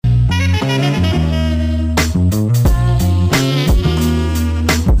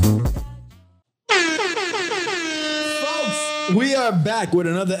are back with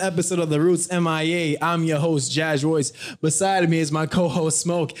another episode of The Roots MIA. I'm your host, Jazz Royce. Beside me is my co-host,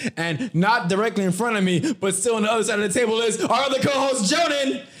 Smoke. And not directly in front of me, but still on the other side of the table is our other co-host,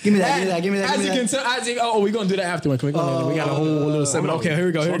 Jonan. Give me that, give me that. As you can tell, we're going to do that afterwards. We got a whole little segment. Okay, here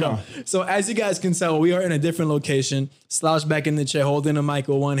we go. So as you guys can tell, we are in a different location. Slouched back in the chair, holding the mic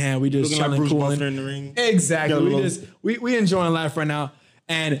with one hand. We just chilling, cooling. In the ring. Exactly. We enjoying life right now.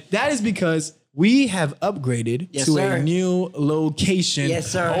 And that is because we have upgraded a new location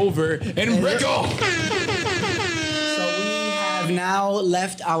over in Brickell. So we have now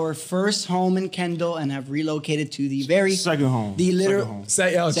left our first home in Kendall and have relocated to the very second home. The literal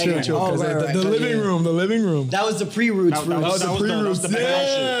second home. The living room. That was the pre-roots. That was the pre-roots.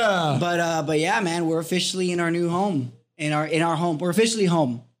 Yeah. But yeah, man, we're officially in our new home. In our home. We're officially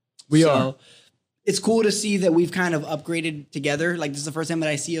home. We are. It's cool to see that we've kind of upgraded together. Like, this is the first time that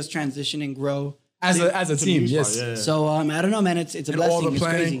I see us transition and grow as a team. Yes. Yeah. So I don't know, man. It's a blessing. All the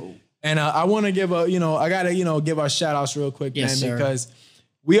planning. It's crazy. And I want to give I gotta give our shout outs real quick, man, because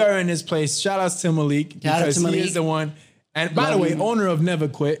we are in this place. Shout outs to Malik because he is the one. And by the way, owner of Never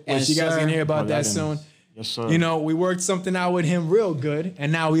Quit, which you guys can hear about that soon. Yes, sir. You know, we worked something out with him real good,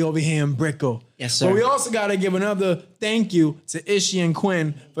 and now we over here in Brickell. Yes, sir. But we also got to give another thank you to Ishi and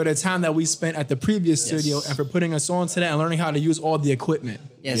Quinn for the time that we spent at the previous studio and for putting us on to that and learning how to use all the equipment.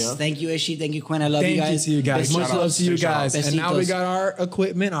 Yes, thank you, Ishi. Thank you, Quinn. I love you guys. Thank you to you guys. Much love to you guys. Besitos. And now we got our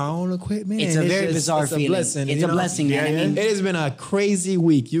own equipment. It's a very bizarre feeling. Blessing, it's a blessing, man. I mean, it has been a crazy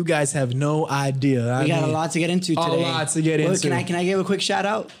week. You guys have no idea. We got a lot to get into today. A lot to get into. Can I give a quick shout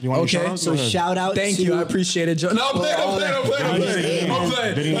out? You want okay. So shout out. Thank you. I appreciate it, Joe. No, I'm playing.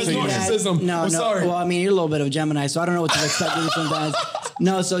 That's narcissism. No, sorry. Well, I mean, you're a little bit of a Gemini, so I don't know what to expect of you sometimes.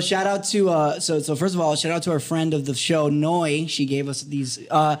 No, so shout out to so first of all, shout out to our friend of the show, Noi. She gave us these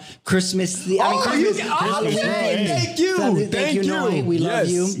Christmas. Halloween. Thank you, Noi. We love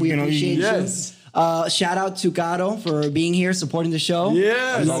you. We appreciate you. Shout out to Gato for being here, supporting the show.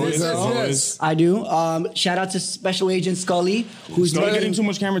 Yes. I do. Shout out to Special Agent Scully, who's getting too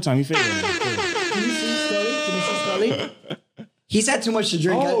much camera time. He figured. Can you see Scully? He's had too much to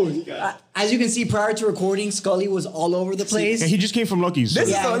drink. As you can see, prior to recording, Scully was all over the place. Yeah, he just came from Lucky's. This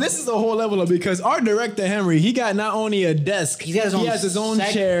is a whole level of, because our director Henry, he got not only a desk, he has his own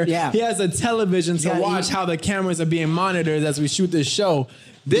chair. Yeah. He has a television to watch how the cameras are being monitored as we shoot this show.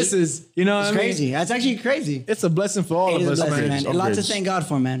 This is, it's crazy. That's actually crazy. It's a blessing for all of us, man. A lot to thank God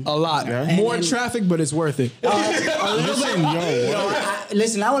for, man. A lot. Yeah. More traffic, but it's worth it.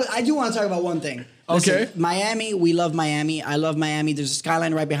 Listen, I do want to talk about one thing. Listen, Miami, we love Miami. I love Miami. There's a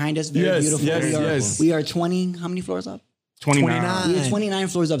skyline right behind us. Very beautiful. We are 20, how many floors up? 29. We are 29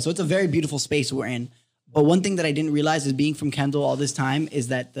 floors up. So it's a very beautiful space we're in. But one thing that I didn't realize is being from Kendall all this time is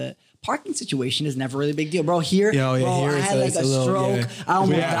that the parking situation is never really a big deal. Bro, here I had like a stroke. I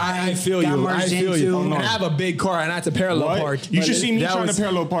almost died. I feel you. And I have a big car and I had to parallel park. You should see me trying to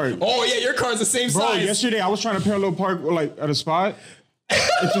parallel park. Oh, yeah, your car's the same size. Bro, yesterday I was trying to parallel park like at a spot.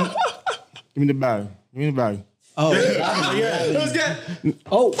 Give me the bag. Oh, yeah.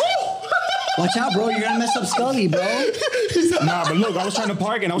 Oh. Watch out, bro. You're going to mess up Scully, bro. Nah, but look, I was trying to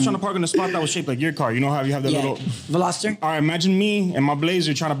park in a spot that was shaped like your car. You know how you have that little... Veloster? All right, imagine me and my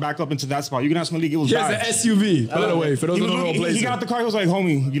Blazer trying to back up into that spot. You can ask Malik, it was bad. He has an SUV, by the way, for those who don't know Blazer. He got out the car, he was like,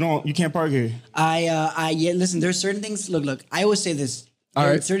 homie, you can't park here. Listen, there's certain things... Look, I always say this.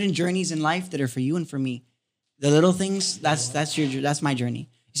 There are certain journeys in life that are for you and for me. The little things, that's my journey.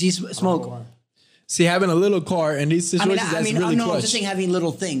 You see, Smoke... See, having a little car in these situations, that's really clutch. I'm just saying having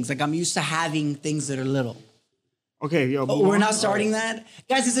little things. Like, I'm used to having things that are little. Okay, yo. We're not starting that.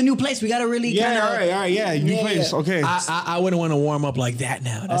 Guys, it's a new place. We got to really kind of... all right, new place. Okay. I wouldn't want to warm up like that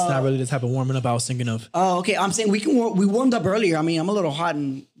now. That's not really the type of warming up I was thinking of. Oh, okay. I'm saying we warmed up earlier. I mean, I'm a little hot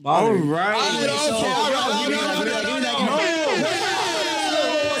and bothered. All right.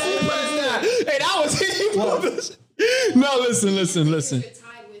 Hey, that was... No, listen.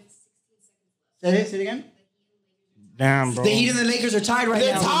 Say it again? Damn, bro. The Heat and the Lakers are tied right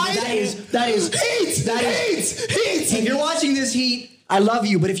now. Tied? That is Heat. If you're watching this, Heat, I love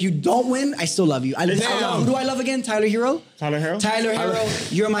you. But if you don't win, I still love you. Who do I love again? Tyler Hero? Tyler Hero,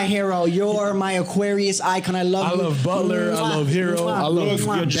 you're my hero. You're my Aquarius icon. I love you. I love Butler. I love Hero. I love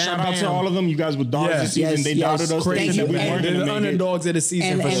shout out to all of them. You guys were dogs this season. They doubted us. Crazy. They're the underdogs of the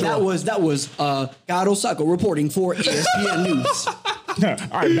season for sure. And that was Gato Sacco reporting for ESPN News. All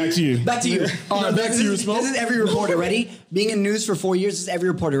right, back to you. All right, back to you, Smoke. This is every reporter. Ready? Being in news for 4 years, this is every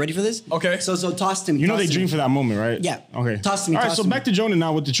reporter. Ready for this? Okay. So toss to me. You know they dream for that moment, right? Yeah. Okay. Toss to me. All right, so back to Jonah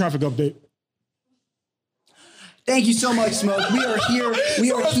now with the traffic update. Thank you so much, Smoke. We are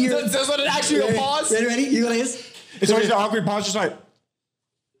here. Does it actually a pause? Ready? You got this? It's always the awkward pause, just like.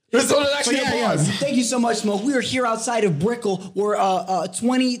 Thank you so much, Smoke. We are here outside of Brickell, where a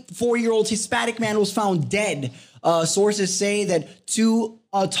 24-year-old Hispanic man was found dead. Sources say that two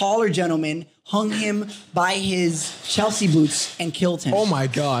taller gentlemen hung him by his Chelsea boots and killed him. Oh my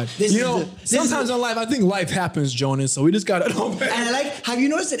God! Sometimes in life, I think life happens, Jonas. So we just gotta. And I like. Have you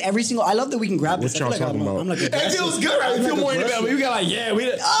noticed that every single? I love that we can grab this. What y'all talking about? It feels good, right? We feel more in the bed. We got we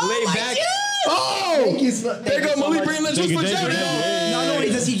lay back. God. Oh! There go Malik bringing the juice for Jerry. Not only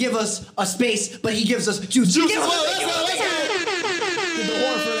does he give us a space, but he gives us juice. Juice as well. Let's go. Get the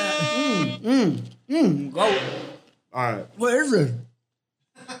horn for that. Go. All right. Where is it?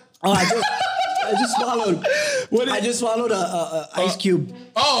 Oh, I just swallowed. I just swallowed a ice cube.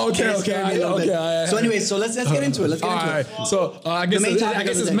 Oh, okay. So anyway, so let's get into it. Let's get into it. So I guess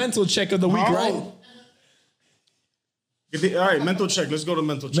it's mental check of the week, right? All right, mental check. Let's go to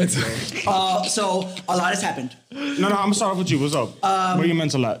mental check. So a lot has happened. No, I'm gonna start off with you. What's up? Where you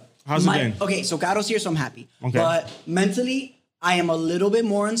mental at? How's it been? Okay, so Garo's here, so I'm happy. Okay. But mentally, I am a little bit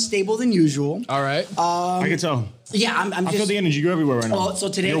more unstable than usual. All right. I can tell. Yeah, I'm just. I feel the energy. You're everywhere right now. Oh, so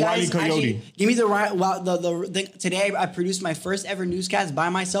today, you're guys, Wile E. Coyote. actually, give me the right. Well, today I produced my first ever newscast by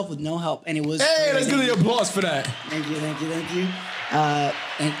myself with no help, and it was. Hey, let's give the applause for that. Thank you.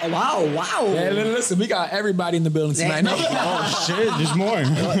 Wow. Yeah, listen, we got everybody in the building tonight. Oh shit, there's more.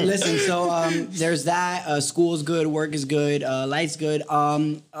 Listen, so there's that. School is good, work is good, life's good.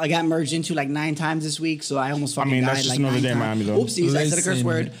 I got merged into like 9 times this week, so I almost fucking died. That's just like another 9 day in times. Miami, though. Oopsies, I said a curse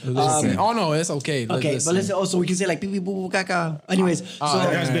word. Oh no, it's okay. Okay, but listen. Also, we can say like pee pee boo boo caca. Anyways, so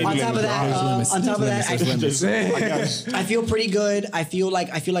on top of that, I feel pretty good. I feel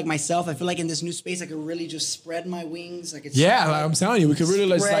like myself. I feel like in this new space, I could really just spread my wings. Like I'm telling you, we could really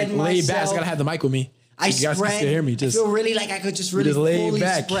lay back. I gotta have the mic with me. I hear me. I feel really like I could just really fully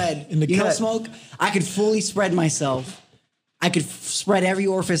back spread. In the cut. Smoke? I could fully spread myself. I could spread every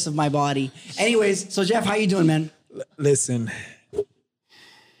orifice of my body. Anyways, so Jeff, how you doing, man? Listen.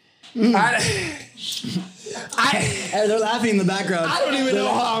 They're laughing in the background. I don't even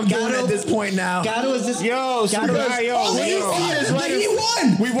know how I'm doing at this point now. Gato is just... He won!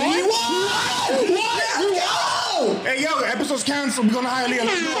 We won? Hey, yo, episode's canceled. We're gonna hire Leah.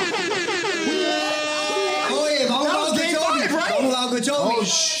 Oh,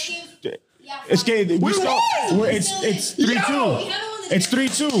 it's game. It's 3-2. It's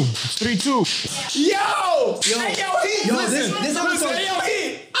 3-2. It's 3-2. Yo, this episode.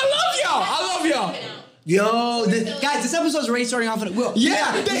 I love y'all. Yo, guys, this episode's already starting off.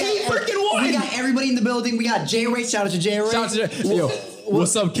 Yeah, they freaking won. We got everybody in the building. We got J Ray. Shout out to J Ray. Yo,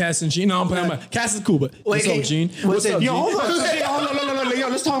 what's up, Cass and Gene? No, I'm playing. Cass is cool, but what's up, Gene? What's up, Yo, hold on. Yo,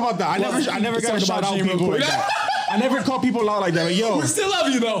 let's talk about that. I never got to shout out people like that. I never call people out like that. Like, yo, we still love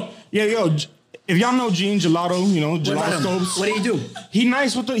you though. Yeah, yo. If y'all know Gene Gelato, Gelato Scopes. What do you do? He's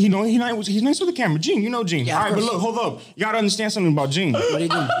nice with the camera. Gene, you know Gene. Yeah, all right, but look, hold up. You gotta understand something about Gene. What do you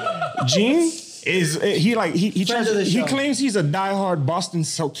do? Gene he claims he's a diehard Boston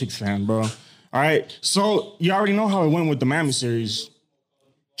Celtics fan, bro. All right, so you already know how it went with the Miami series.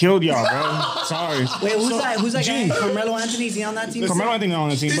 Killed y'all, bro. Sorry. Wait, who's that guy? Carmelo Anthony? Is he on that team? Carmelo Anthony on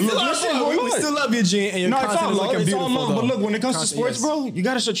the team. But look, we still love you, Gene. And your content is looking beautiful, though. But look, when it comes to sports, bro, you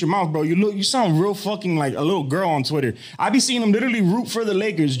gotta shut your mouth, bro. You sound real fucking like a little girl on Twitter. I be seeing them literally root for the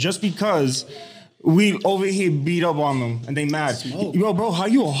Lakers just because we over here beat up on them and they mad. Smoke. Yo, bro, how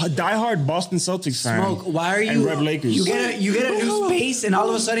you a diehard Boston Celtics fan? Smoke. Why are you? And Red Lakers. You get a new space and all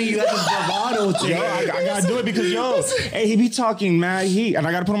of a sudden you got this bravado to Yo, I gotta do it because hey, he be talking mad heat and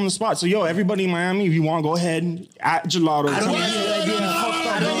I gotta put him on the spot. So everybody in Miami, if you want, go ahead at Gelato. I don't think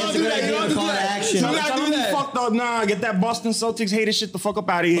it's a good idea to call to action. Fucked up, nah. Get that Boston Celtics hater shit the fuck up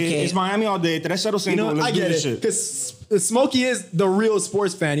out of here. Okay. It's Miami all day. Let's do this shit. Because Smokey is the real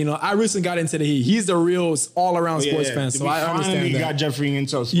sports fan. I recently got into the Heat. He's the real all-around sports fan. So I understand that. You got Jeffrey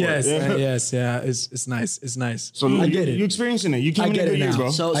into sports. Yes, it's nice. It's nice. So I get it. You're experiencing it. You came in here,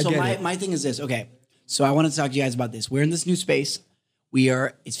 bro. So my thing is this. Okay, so I wanted to talk to you guys about this. We're in this new space.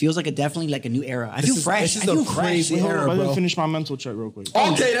 It feels like definitely like a new era. I feel fresh. This is a crazy era, bro. Let me finish my mental check real quick.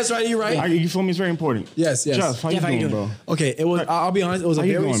 Okay, that's right. You're right. You feel me? It's very important. Yes. Jeff, how you doing, bro? Okay, I'll be honest. It was a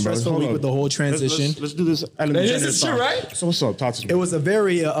very stressful week with the whole transition. Let's do this. This is true, right? So what's up? Talk to me. It was a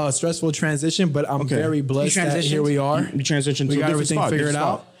very stressful transition, but I'm very blessed that here we are. You transitioned. We got everything figured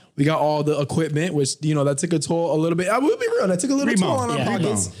out. We got all the equipment, which that took a toll a little bit. I will be real. That took a little toll on our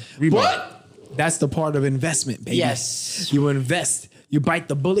pockets. But that's the part of investment, baby. Yes. You invest. You bite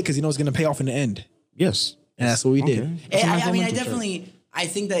the bullet because you know it's going to pay off in the end. Yes. And that's what we did. I mean, I definitely, I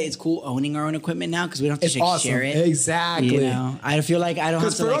think that it's cool owning our own equipment now because we don't have to share it. Exactly. You know, I feel like I don't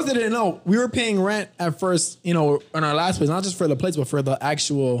have to. Because for those that didn't know, we were paying rent at first, you know, in our last place, not just for the plates, but for the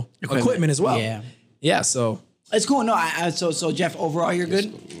actual equipment as well. Yeah. Yeah. So it's cool. No, so Jeff, overall, you're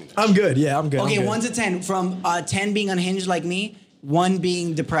good? I'm good. Yeah, I'm good. Okay, I'm good. 1 to 10. From 10 being unhinged like me, 1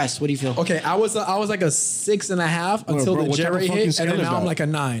 being depressed. What do you feel? Okay, I was like a 6.5 until the Jerry hit, and then now I'm like a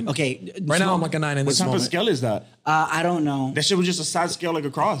 9. Okay. Right now I'm like a 9 in this moment. What type of scale is that? I don't know. That shit was just a side scale like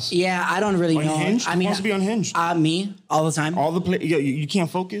across. Yeah, I don't really know. Unhinged? I mean, Who wants to be unhinged? Me, all the time. All the you can't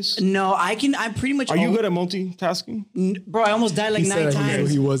focus? No, I'm pretty much. Are you good at multitasking? Bro, I almost died like 9 times.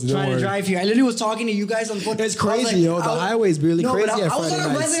 He was trying to drive here. I literally was talking to you guys on the phone. It's crazy, yo. The highway's really crazy. I was in a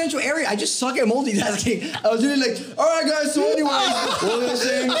residential area. I just suck at multitasking. I was literally like, all right, guys. So anyway, what was I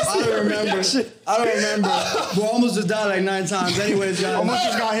saying? I don't remember. Bro, almost just died like 9 times. Anyways, guys. Almost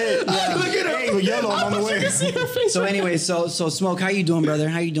just got hit. Yeah. Look at him. Hey, yellow. I'm on the way. So anyways, so Smoke, how you doing, brother?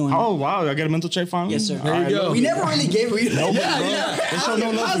 How you doing? Oh wow, I got a mental check finally. Yes, sir. There you go. We never really gave it. No, bro.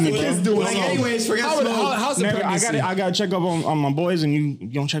 Anyways, forget Smoke. How's the pregnancy? I got to check up on my boys, and you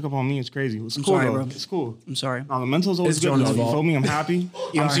don't check up on me. It's crazy. It's cool, sorry, though. bro. It's cool. I'm sorry. No, the mental's always It's good. Jonah's Though. You fault. feel me? I'm happy.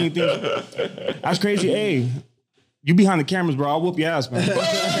 I'm seeing things. That's crazy. Hey, you behind the cameras, bro. I'll whoop your ass, man. No.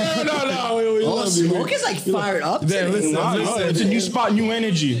 Smoke is like fired up. Listen, It's a new spot, new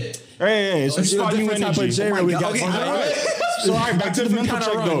energy. Hey, it's a spot, new energy. We got So, all right, back to the mental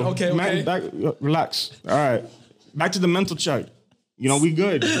check, though. Okay. Relax. All right. Back to the mental check. You know, we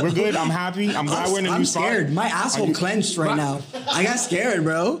good. We're good. I'm happy. I'm glad we're in a new spot. I'm scared. My asshole clenched right now. I got scared,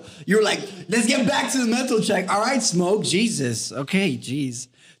 bro. You were like, let's get back to the mental check. All right, Smoke. Jesus. Okay, jeez.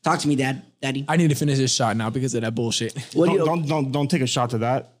 Talk to me, Daddy. I need to finish this shot now because of that bullshit. Don't take a shot to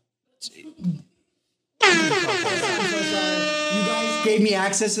that. You guys gave me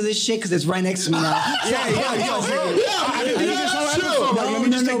access to this shit because it's right next to me now. Let me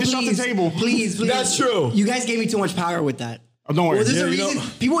just take this off the table. Please. That's true. You guys gave me too much power with that. Oh, don't worry. Well, there's a reason.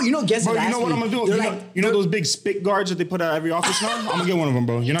 People, guess Bro, what? you know what I'm gonna do? You know those big spit guards that they put at every office now? I'm gonna get one of them,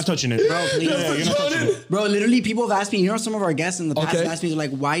 bro. You're not touching it. Bro, please. Yeah, you're not touching it. Bro, literally, people have asked me, some of our guests in the past have asked me, they're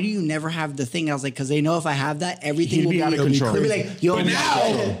like, why do you never have the thing? I was like, because they know if I have that, everything will be out of control. They'll be like, yo,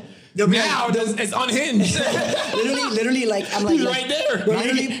 it's unhinged. literally, like, I'm like, he's right there.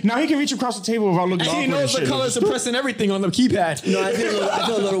 Now he can reach across the table without looking awkward. He knows the color suppressing everything on the keypad. No, I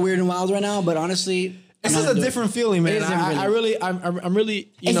feel a little weird and wild right now, but honestly, this is a different feeling, man. I'm really.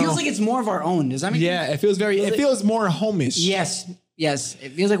 It feels like it's more of our own. Does that make sense? Yeah, it feels more homish. Yes.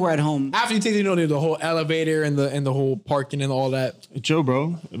 It feels like we're at home. After you take the whole elevator and the whole parking and all that. Chill,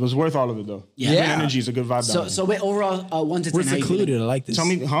 bro. It was worth all of it, though. Yeah. The energy is a good vibe. So wait, overall, 1 to 10. We're secluded. I like this. Tell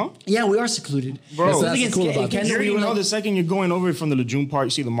me, huh? Yeah, we are secluded, bro. That's cool about You already know the second you're going over from the Lejeune Park,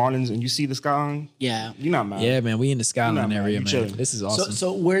 you see the Marlins and you see the skyline. Yeah, you're not mad. Yeah, man. We in the skyline area, man. Chilling. This is awesome.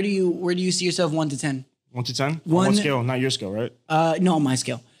 So where do you see yourself 1 to 10? 1 to 10? One scale, not your scale, right? No, my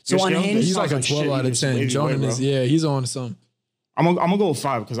scale. So your unhinged, he's like a 12 out of 10. Jonah is, he's on some. I'm gonna go with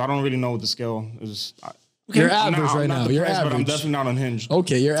 5 because I don't really know what the scale is. You're average right now. You're average. But I'm definitely not unhinged.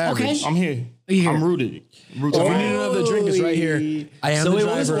 Okay, you're average. Okay. I'm here. I'm rooted. We need another drink. It's right here. I am the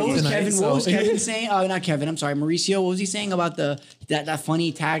driver of tonight. What was Kevin saying? Oh, not Kevin. I'm sorry, Mauricio. What was he saying about that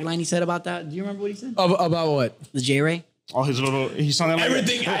funny tagline he said about that? Do you remember what he said? About what? The J-Ray? Oh, he sounded like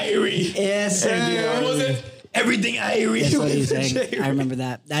everything Irie. Yes, sir. What was it? Everything Irie. That's what he was saying. I remember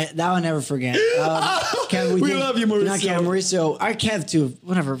that. That I'll never forget. Kev, we love you, Mauricio. Not Kev, Mauricio. All right, Kev too.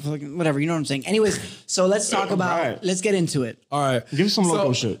 Whatever. You know what I'm saying. Anyways, so let's talk about. Let's get into it. All right. Give us some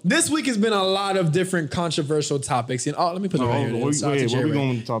local shit. This week has been a lot of different controversial topics. Let me put it right here. Where we going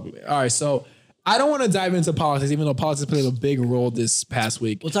with the topic? All right, so I don't want to dive into politics, even though politics played a big role this past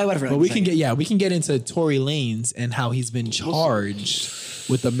week. We'll talk about it for But we can get into Tory Lanez and how he's been charged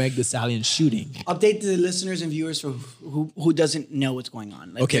with the Meg Thee Stallion shooting. Update the listeners and viewers for who doesn't know what's going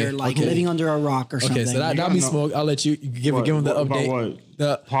on. Like they're living under a rock or something. Okay, so that'll be Smoke. I'll let you give them the update.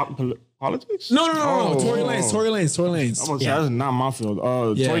 About what? Politics? No. Tory Lanez. That's not my field.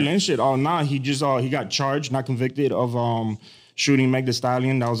 Tory Lanez shit. He just he got charged, not convicted of shooting Meg Thee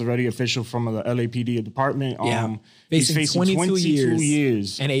Stallion. That was already official from the LAPD department. Facing he's 22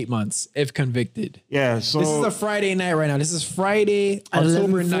 years and 8 months if convicted. Yeah, so this is a Friday night right now. This is Friday,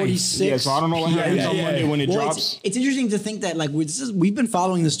 October 9th. Yeah, so I don't know what happens on Monday when it drops. It's interesting to think that we've been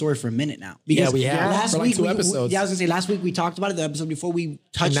following the story for a minute now. Because we have last for week 2 episodes. I was gonna say last week we talked about it. The episode before we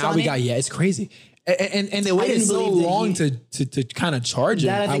touched on it. It's crazy. And they waited so long to kind of charge it.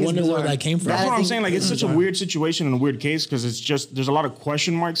 I wonder where that came from. That's what I'm saying. Like, it's such a weird situation and a weird case because it's just there's a lot of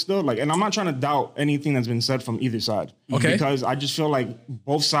question marks still. Like, and I'm not trying to doubt anything that's been said from either side. Okay. Because I just feel like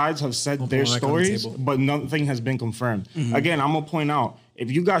both sides have said their stories, but nothing has been confirmed. Again, I'm gonna point out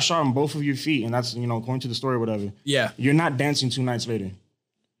if you got shot on both of your feet, and that's according to the story or whatever. Yeah. You're not dancing 2 nights later.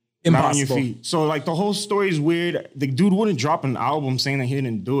 Impossible. Not on your feet. So like the whole story is weird. The dude wouldn't drop an album saying that he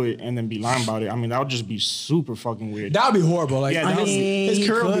didn't do it and then be lying about it. I mean, that would just be super fucking weird. That would be horrible. Like, yeah, his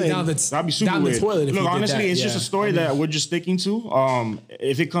career would be that'd be super down weird. the toilet. If Look, honestly, that. it's just a story that we're just sticking to.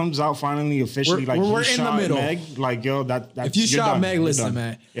 If it comes out finally officially, we're he in shot the middle. Meg, like that's if you shot done. Meg, listen,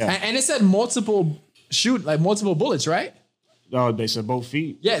 man. Yeah. And it said multiple bullets, right? Oh, they said both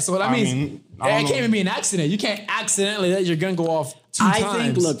feet. Yeah, so that means it can't even be an accident. You can't accidentally let your gun go off 2 times. I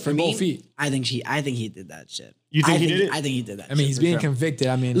think, look, for me, both feet. I think he did that shit. You think he did it? I think he did that. I mean, he's being convicted.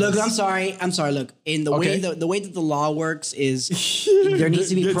 I mean, look, I'm sorry. Look, in the way the way that the law works is there needs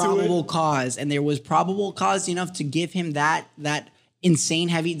to be probable cause, and there was probable cause enough to give him that insane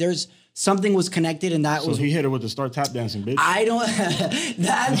heavy. Something was connected, and that was. So he hit her with the start tap dancing, bitch. I don't.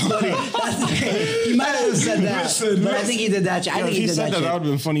 That's funny. He might have said that, but I think he did that. I think he did that. That would have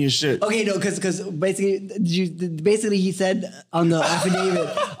been funny as shit. Okay, no, because basically he said on the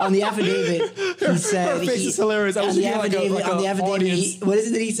affidavit, he said. Her face is hilarious. I was on the affidavit, what is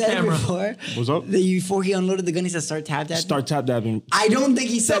it that he said before? What's up? Before he unloaded the gun, he said start tap dabbing. Start tap dabbing. I don't think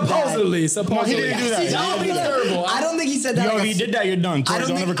he said supposedly. No, he didn't do that. I don't think he said that. Yo, if he did that, you're done. I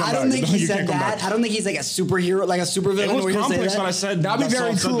don't think he said that. I don't think he's like a superhero, like a supervillain. It was complex when I said that'd be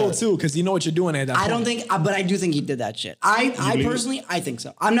very cruel too, because you know what you're doing at that point. I don't think, but I do think he did that shit. I personally, I think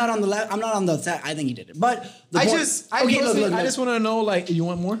so. I'm not on the left. I'm not on the side. I think he did it. But I just want to know, like, you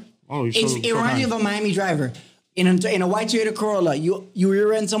want more? Oh, it reminds me of a Miami driver. In a white Toyota Corolla, you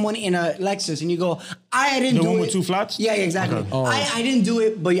rear-end someone in a Lexus, and you go, I didn't do it. The one with 2 flats? Yeah, exactly. Okay. Oh. I didn't do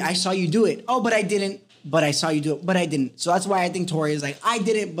it, but I saw you do it. Oh, but I didn't. But I saw you do it, but I didn't. So that's why I think Tory is like, I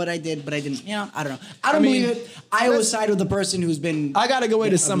did it, but I did, but I didn't. I don't know. I don't believe it. I always side with the person who's been. I got a good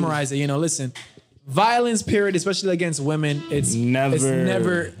way to summarize it. Listen, violence, period, especially against women, it's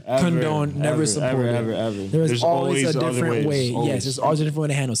never condoned, never supported. Ever. There's always a different way. Yes, there's always a different way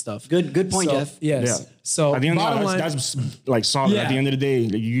to handle stuff. Good point, Jeff. Yes. Yeah. So at the end of the day, that's like solid. Yeah. At the end of the day,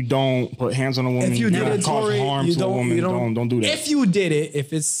 you don't put hands on a woman. If you did it, cause harm to a woman, don't do that. If you did it,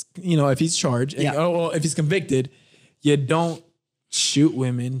 if it's if he's charged, or if he's convicted, you don't shoot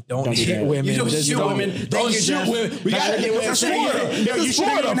women. Don't hit women. You don't shoot women. Don't shoot women. We got to get with Florida.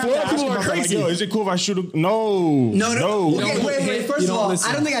 Florida people are crazy. Yo, is it cool if I shoot a... No. Okay, wait. First of all,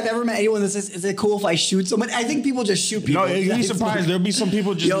 I don't think I've ever met anyone that says, is it cool if I shoot someone? I think people just shoot people. No, you'd be surprised. There'll be some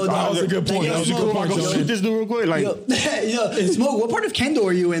people just... Yo, that was a good point. Go shoot this dude real quick. Like, yo, Smoke, what part of Kendall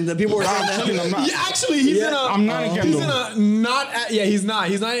are you in? The people were saying that. I'm not. Yeah, actually, he's in a... I'm not in Kendall. He's in a... He's not.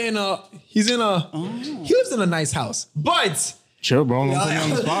 He's not in a... He's in a... He lives in a nice house. But... Chill, bro. Don't put me on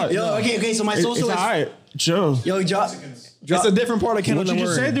the spot. Yo, okay. So my social is... It's all right. Chill. Yo, drop. It's a different part of Kendall. What you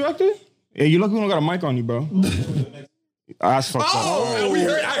just say, director? Yeah, you lucky we don't got a mic on you, bro. That's fucked up. I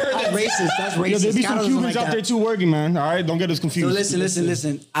heard that. That's racist. Yo, there be some Cubans out there too working, man. All right? Don't get us confused. So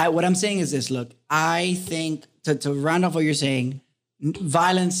listen. What I'm saying is this. Look, I think, to round off what you're saying,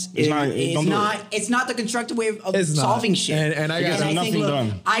 violence is not the constructive way of solving shit. And I got nothing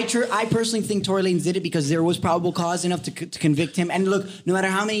done. I personally think Tory Lanez did it because there was probable cause enough to convict him. And look, no matter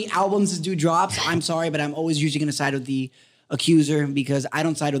how many albums this dude drops, I'm sorry, but I'm always usually going to side with the accuser because I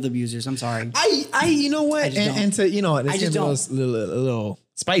don't side with abusers. I'm sorry. You know what? And to I just don't. A little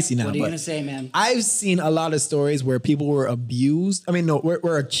spicy now. What are you gonna say, man? I've seen a lot of stories where people were abused. I mean, no,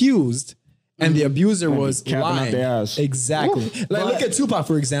 were accused. And the abuser was lying. Exactly. Ooh. Like, look at Tupac,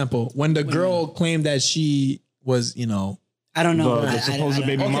 for example. When the girl claimed that she was, I don't know. The supposed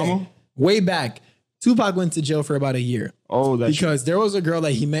baby mama? Way back, Tupac went to jail for about a year. Oh, that's because there was a girl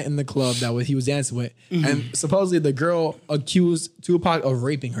that he met in the club that he was dancing with. Mm-hmm. And supposedly the girl accused Tupac of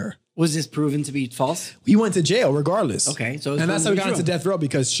raping her. Was this proven to be false? He went to jail regardless. Okay. And that's how he got into death row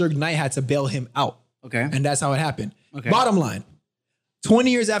because Suge Knight had to bail him out. Okay. And that's how it happened. Okay. Bottom line.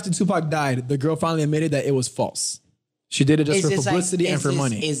 20 years after Tupac died, the girl finally admitted that it was false. She did it just for publicity and for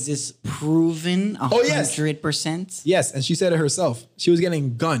money. Is this proven 100%? Yes, and she said it herself. She was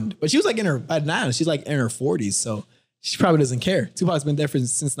getting gunned, but she was like she's like in her 40s, so she probably doesn't care. Tupac's been there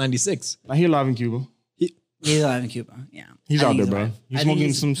since 96. He's alive in Cuba. He's alive in Cuba, yeah. He's out there, bro. He's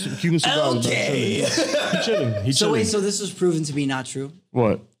smoking some Cuban cigars. Okay. He's chilling. He's chilling. So this was proven to be not true?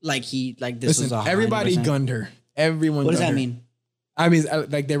 What? This was everybody gunned her. Everyone What does that her. Mean? I mean,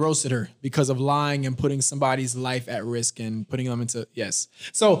 like they roasted her because of lying and putting somebody's life at risk and putting them into, yes.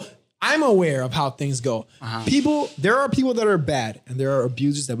 So I'm aware of how things go. There are people that are bad and there are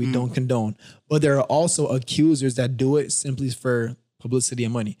abusers that we don't condone, but there are also accusers that do it simply for publicity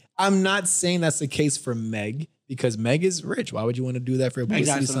and money. I'm not saying that's the case for Meg because Meg is rich. Why would you want to do that for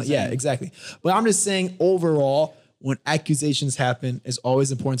publicity? Exactly. Yeah, exactly. But I'm just saying overall, when accusations happen, it's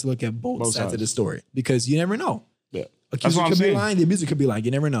always important to look at both sides of the story because you never know. Yeah. Accuser could be lying, the abuser could be lying.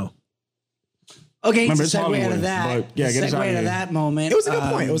 You never know. Okay, to segue out of that. Segue out of that moment. It was a good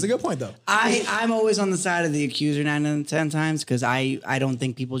point. It was a good point, though. I'm always on the side of the accuser 9 out of 10 times because I don't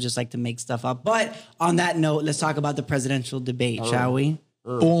think people just like to make stuff up. But on that note, let's talk about the presidential debate, shall we?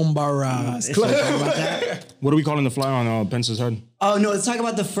 Bombaras. What are we calling the fly on Pence's head? Oh no, let's talk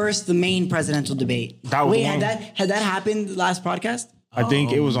about the main presidential debate. Had that happened last podcast? I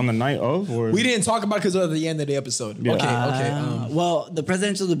think it was on the night of, or we didn't talk about it because of the end of the episode. Yeah. Okay. Well, the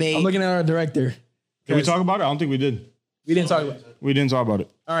presidential debate. I'm looking at our director. Did we talk about it? I don't think we did. We didn't talk about it. We didn't talk about it.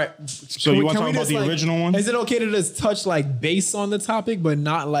 All right. So you want to talk about the original one? Is it okay to just touch like base on the topic, but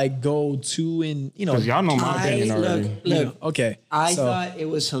not like go to and because y'all know my opinion already. Look, okay. I thought it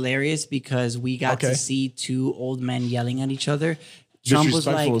was hilarious because we got to see two old men yelling at each other. Trump was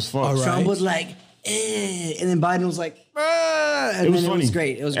like, and then Biden was like, and it was funny. It was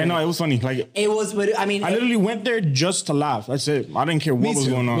great. It was great. No, it was funny. Like it was, but I mean, I literally went there just to laugh. That's it. I didn't care what was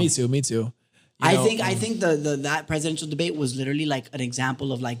going on. Me too. I think that presidential debate was literally like an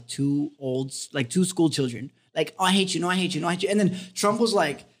example of like two school children. Like, oh, I hate you, no, I hate you, no, I hate you. And then Trump was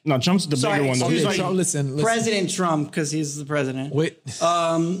like, no, Trump's the bigger one though. He's like, listen. President Trump, because he's the president. Wait.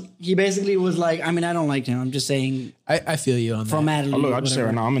 He basically was like, I mean, I don't like him. I'm just saying. I feel you on that. Look, I just say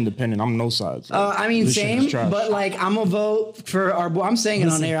right now, I'm independent. I'm no sides. I mean, same, but like, I'm gonna vote for our boy. I'm saying it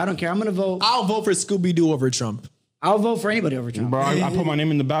on air. I don't care. I'm gonna vote. I'll vote for Scooby-Doo over Trump. I'll vote for anybody over Trump. Bro, I put my name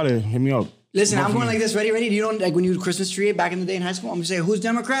in the ballot. Hit me up. Listen, I'm going like this. Ready? Do you know, like when you would Christmas tree back in the day in high school? I'm gonna say, who's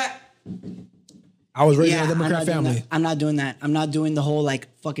Democrat? I was raised in a Democrat family. I'm not doing that. I'm not doing the whole like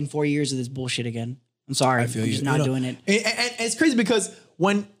fucking 4 years of this bullshit again. I'm sorry. I feel I'm you. just not doing it. And it's crazy because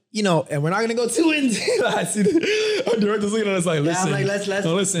when, and we're not gonna go too into I see our director's looking at us like, listen. Yeah, I'm like, let's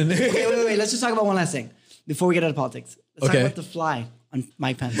listen. Wait. Let's just talk about one last thing before we get out of politics. Let's talk about the fly on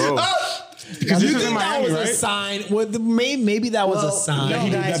Mike Pence. Because this is in that Miami, was right? a sign. Well, maybe that was a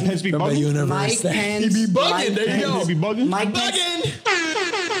sign. That Pence be bugging. Mike Pence. He be bugging. There you go. He be bugging. Mike Pence.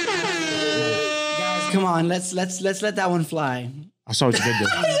 Guys, come on. Let's let that one fly. I saw what you did there.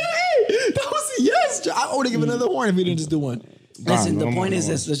 That was a yes. I would have given another horn if he didn't just do one. Listen, the point is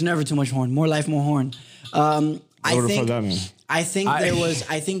this: there's never too much horn. More life, more horn. I think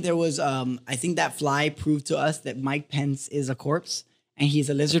that fly proved to us that Mike Pence is a corpse. And he's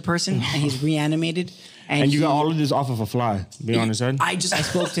a lizard person, and he's reanimated. And you got all of this off of a fly, be honest, Ed? I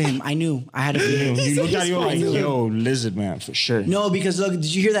spoke to him. I knew. I had a feeling. You looked at you like, yo, lizard man, for sure. No, because look, did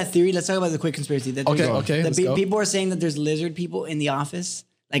you hear that theory? Let's talk about the quick conspiracy. Okay. People are saying that there's lizard people in the office,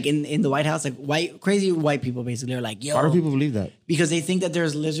 like in the White House, like crazy white people basically are like, yo. Why do people believe that? Because they think that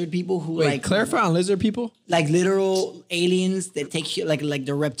there's lizard people who clarify on lizard people? Like literal aliens that take, like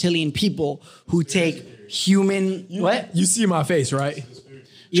the reptilian people who take human, what? You see my face, right?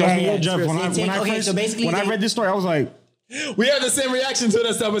 Yeah. Jeff, when I read this story, I was like, we had the same reaction to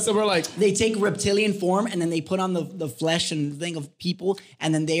this stuff. So we're like, they take reptilian form and then they put on the flesh and thing of people,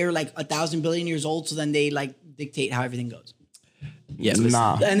 and then they are like 1,000 billion years old. So then they like dictate how everything goes. Yes.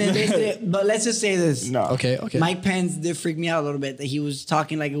 Nah. And then but let's just say this. No. Okay. Mike Pence did freak me out a little bit that he was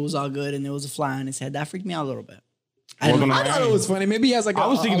talking like it was all good and there was a fly on his head. That freaked me out a little bit. I thought it was funny. Maybe he has like I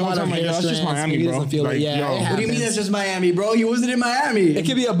was thinking one time, like, that's just Miami, bro. What do you mean that's just Miami, bro? He wasn't in Miami. It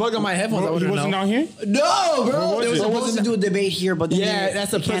could be a bug on my headphones. Bro, he wasn't out here? No, bro. They were supposed to do a debate here, but then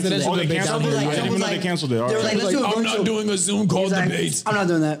that's a presidential debate. I didn't even know they canceled it. They were like, let's do a virtual. I'm not doing a Zoom call debate. I'm not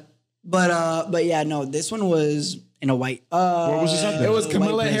doing that. But yeah, no, this one was in a white. What was this up there? It was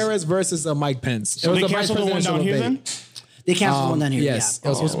Kamala Harris versus Mike Pence. So they canceled the one down here then? They canceled the one down here. Yes. It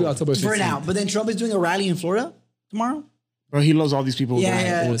was supposed to be October 15th. For now. But then Trump is doing a rally in Florida tomorrow. Bro, he loves all these people.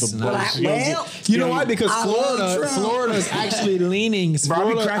 Yeah. You know why? Because Florida is actually leaning. I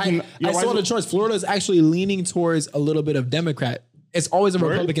saw the choice. Florida is actually leaning towards a little bit of Democrat. It's always a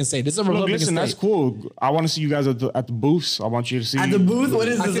Republican state. This is a Republican state. That's cool. I want to see you guys at the booths. I want you to see. At the booth? What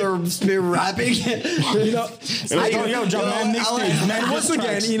is this? Spirit rapping? Once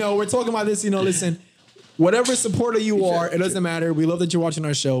again, we're talking about this. Listen, whatever supporter you are, it doesn't matter. We love that you're watching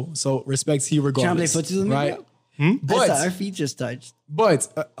our show. So respects he regardless. Can I play footsies with me, right? But our feet just touched. But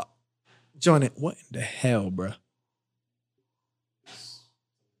Johnny, what in the hell, bro?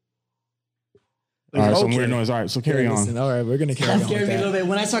 All right, some weird noise. All right, so carry on. Listen, all right, we're gonna carry on. That scared me a little bit.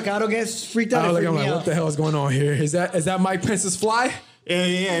 When I saw Gato get freaked out, I'm like, what the hell is going on here? Is that Mike Pence's fly?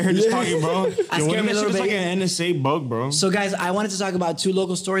 Yeah, I heard this talking, bro. I scared me a little bit. It's like an NSA bug, bro. So, guys, I wanted to talk about 2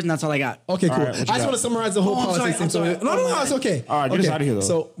 local stories, and that's all I got. Okay, cool. I just want to summarize the whole politics thing. No, it's okay. All right, get us out of here, though.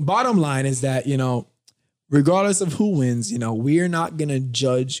 So, bottom line is that, regardless of who wins, we're not going to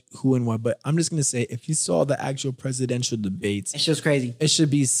judge who and what. But I'm just going to say, if you saw the actual presidential debates, it's just crazy. It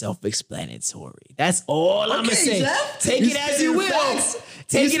should be self-explanatory. That's all I'm going to say. Take it as you will.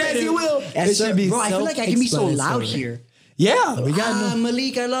 Take it as you will. It should be self-explanatory. Bro, I feel like I can be so loud here. Yeah, we got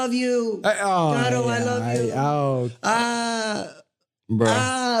Malik, I love you. Gato, I love you.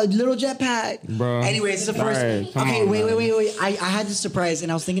 Little jetpack. Bro. Anyways, it's the first. Okay, wait. I had this surprise,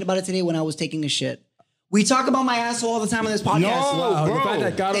 and I was thinking about it today when I was taking a shit. We talk about my asshole all the time on this podcast. No, bro. The fact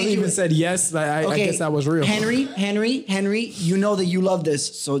that Gato even said yes, I guess that was real. Henry, you know that you love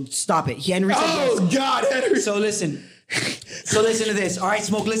this, so stop it. Henry said yes. Oh, God, Henry. So listen to this. All right,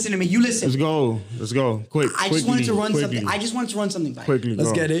 Smoke, listen to me. You listen. Let's go. Quick. I just wanted to run something by. Quickly.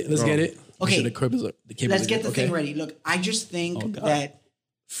 Let's get it. Okay. Let's get the thing ready. Look, I just think that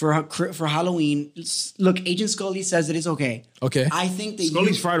for Halloween, look, Agent Scully says that it's okay. Okay. I think that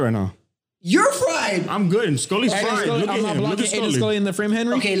Scully's fried right now. You're fried. I'm good. And Scully's fried. Look at him. Look at Scully in the frame,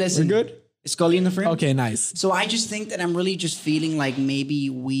 Henry. Okay, listen. We're good? Is Scully in the frame? Okay, nice. So I just think that I'm really just feeling like maybe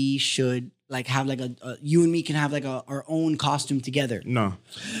we should have you and me can have our own costume together. No.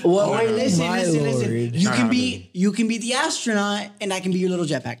 Well, wait, listen. You can be the astronaut and I can be your little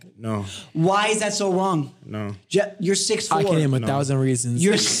jetpack. No. Why is that so wrong? No. You're 6'4". I can name 1,000 reasons.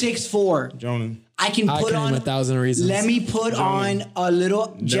 You're 6'4". Jonan. I can put on 1,000 reasons. Let me put on a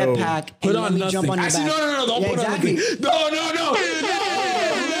little jetpack and let me jump on your back. Actually, no, don't put on anything. No.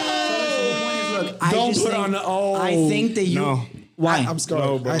 Don't put on. I think that you. No. Why? I'm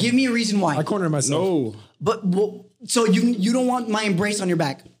scared. No, give me a reason why. I cornered myself. No. But so you don't want my embrace on your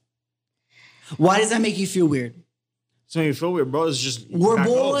back. Why does that make you feel weird? So you feel weird, bro. It's just we're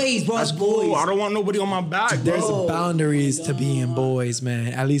boys, bro. That's boys. Cool. I don't want nobody on my back. There's bro. boundaries to being boys, man.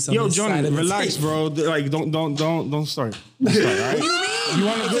 At least on this Johnny, side of relax, bro. Like don't start. Don't start, all right? What do you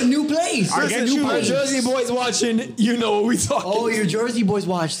mean? It's a new place. I get you. Our Jersey boys watching, you know what we talking. Oh, your Jersey boys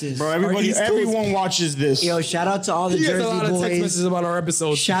watch this, bro. Everyone watches this. Yo, shout out to all the Jersey boys. There's a lot of text messages about our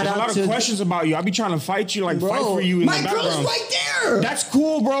episode. Shout out a lot of questions about you. I be trying to fight you, fight for you in the background. My girl's right there. That's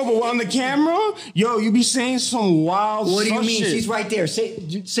cool, bro. But on the camera, you be saying some wild. What do you mean? Shit. She's right there. Say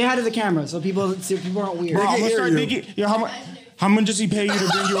hi to the camera so people aren't weird. Bro, I'm gonna start thinking. How much does he pay you to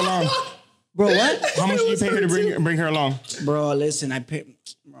bring you along? Bro, what? How much do you pay her to bring her along? Bro, listen,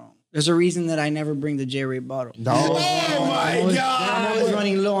 bro. There's a reason that I never bring the J-Ray bottle. No. Oh my God. I'm always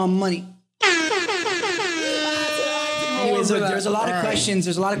running low on money. Anyways, look, there's a lot of questions.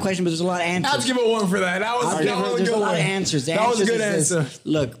 There's a lot of questions, but there's a lot of answers. I'll give a one for that. That was a good one. There's a lot of answers. That was a good answer.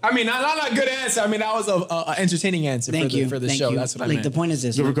 Look. I mean, not a good answer. I mean, that was an entertaining answer for the show. That's what I meant. The point is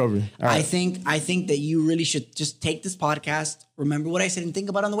this. Good recovery. Right. I think that you really should just take this podcast, remember what I said, and think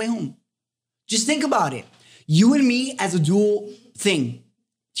about it on the way home. Just think about it. You and me as a dual thing.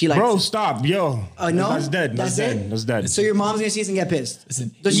 She likes Bro, it. Stop, yo. No? That's dead. That's dead. So your mom's gonna see us and get pissed.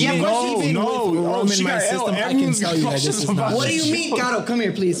 Listen, does she have questions? No. I'm in my system. I can tell you that this is not. What do you mean, Gato? Come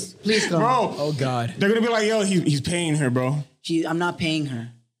here, please. Please come. Bro. Oh, God. They're gonna be like, yo, he's paying her, bro. I'm not paying her.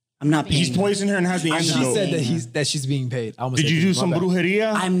 I'm not paying He's poisoning her and has the antidote. She said that she's being paid. Did you do some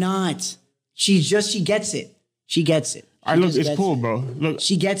brujeria? I'm not. She gets it. She gets it. All right, look, it's cool, bro. Look,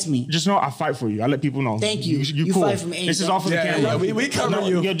 she gets me. Just know I fight for you. I let people know. Thank you. You cool. Fight from this is off of the camera. We cover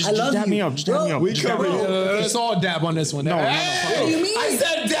you. Yo, just dab me up. Just dab me up. We cover you. Let's all dab on this one. No, what do you mean? I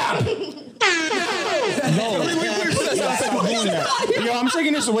said dab. Yo, I'm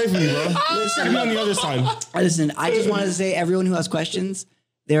taking this away from you, bro. Listen, on the other side. Listen, I just wanted to say, everyone who has questions,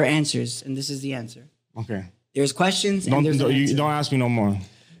 there are answers, and this is the answer. Okay. There's questions, and there's answers. Don't ask me no more.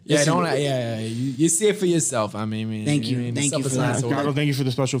 Yeah, you see it for yourself. I mean, thank you for that. Gato, thank you for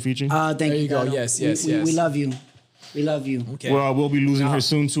the special feature. Thank you. Go. Yes. We love you. We love you. Okay. Well, we'll be losing her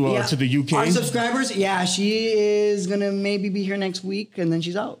soon to the UK. Our subscribers, she is gonna maybe be here next week, and then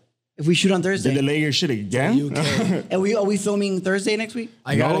she's out. If we shoot on Thursday. They delay your shit again? Are we filming Thursday next week?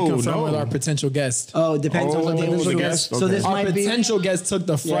 I gotta confirm with our potential guest. Oh, it depends on what day we're guest. So this our potential guest took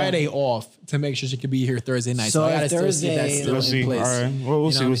the Friday off to make sure she could be here Thursday night. So I gotta still see that still in place. All right. Well,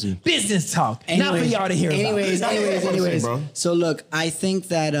 we'll see. Business talk. Not for y'all to hear about. Anyways. So look, I think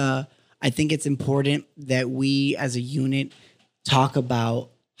that I think it's important that we as a unit talk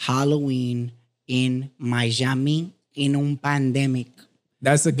about Halloween in Miami in un pandemic.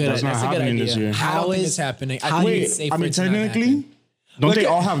 That's a good idea. This year. How is it happening? Technically, don't they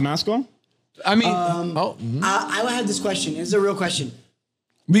all have masks on? I would have this question. It's a real question.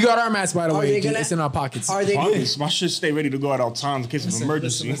 We got our masks, by the way. It's in our pockets. Are they? My shit stay ready to go at all times in case of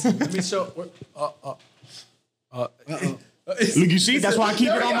emergency. Listen. Let me show. Look, you see? That's why I keep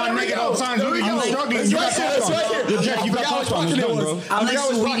it on my neck at all times. I'm struggling. You got Jeff, you got touched on this, bro. I'm like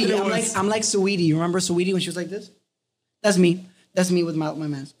Saweetie. I'm like Saweetie. You remember Saweetie when she was like this? That's me. That's me with my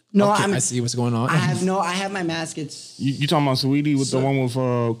mask. No, okay, I see what's going on. I have my mask. It's you talking about Saweetie with the one with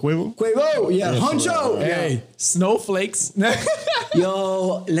Quavo? Quavo, yeah, Huncho. Hey, snowflakes.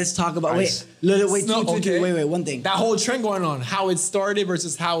 Yo, let's talk about wait, one thing. That whole trend going on, how it started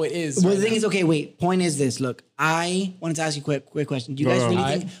versus how it is. Well, the thing is, okay, wait. Point is this. Look, I wanted to ask you a quick question. Do you guys really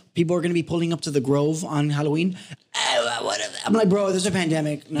think people are going to be pulling up to the Grove on Halloween? I'm like, bro, there's a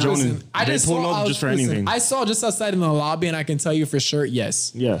pandemic. No. Jonas, I just pull up just for anything. I saw just outside in the lobby, and I can tell you for sure,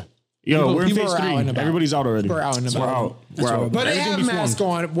 yes. Yeah. Yo, we're in phase 3. Everybody's out already. We're out and about. We're out. But they have masks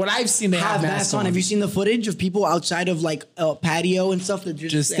on. What I've seen, they have masks on. Have you seen the footage of people outside of like a patio and stuff? That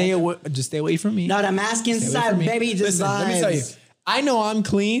just stay away from me. Not a mask inside, baby. Just let me tell you. I know I'm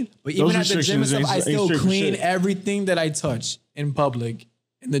clean, but even at the gym and stuff, I still clean everything that I touch in public,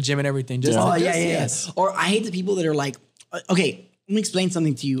 in the gym and everything. Yes. Or I hate the people that are like, okay. Let me explain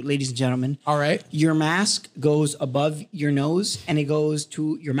something to you, ladies and gentlemen. All right. Your mask goes above your nose and it goes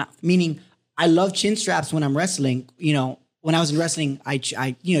to your mouth. Meaning, I love chin straps when I'm wrestling. You know, when I was in wrestling,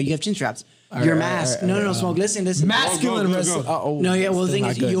 you have chin straps. Your mask. No, Smoke. Listen. Masculine wrestling. No, yeah. Well, the thing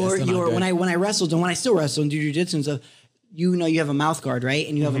is, when I wrestled and when I still wrestle and do jiu-jitsu and stuff, you have a mouth guard, right?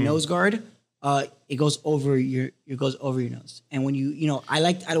 And you have a nose guard. It goes over your nose, and when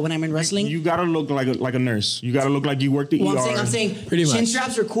when I'm in wrestling, you gotta look like a nurse. You gotta look like you work the ER. I'm saying chin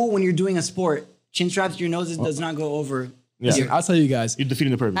straps are cool when you're doing a sport. Chin straps, your nose does not go over. Yeah, I'll tell you guys, you're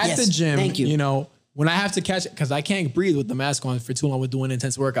defeating the purpose. At the gym, thank you. You know, when I have to catch it, because I can't breathe with the mask on for too long with doing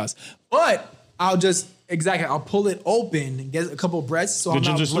intense workouts, but I'll pull it open and get a couple of breaths, so I'm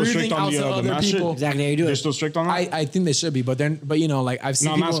not breathing out to other people. Exactly how you do it. They're still strict on that? I think they should be, but you know, like I've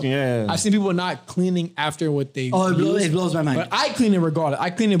seen I've seen people not cleaning after what they it blows my mind. But I clean it regardless.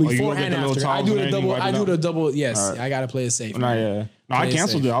 I clean it before and after. I do the double. Yes, I gotta play it safe. No, I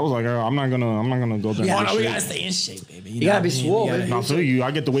canceled it. I was like, I'm not gonna go there. Yeah, we gotta stay in shape, baby. You gotta be swole. I feel you.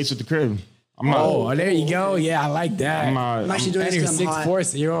 I get the weights at the crib. There you go. Yeah, I like that. I'm actually doing this. 6'4",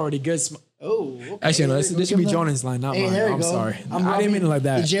 so you're already good. Oh, okay. Actually, no, this should be Jonah's line, not mine. I'm sorry. I didn't mean it like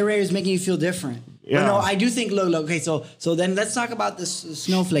that. The J-Ray is making you feel different. Yeah. But no, I do think, look, okay, so then let's talk about this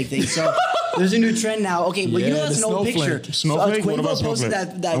snowflake thing. So there's a new trend now. Okay, but you know that's an old picture. Snowflake? What about posted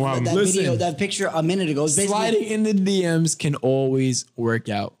that video, that picture a minute ago. Sliding in the DMs can always work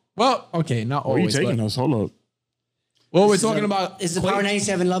out. Well, okay, not always. Where are you taking us? Hold up. Well, we're talking about... It's the Power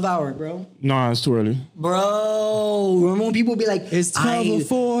 97 Love Hour, bro. No, it's too early. Bro, remember when people be like... It's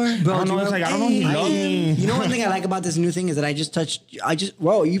 12:04. Bro, I don't know if you love me. You know one thing I like about this new thing is that I just...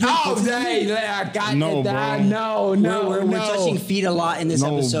 Bro, you've been... I got that. No. We're touching feet a lot in this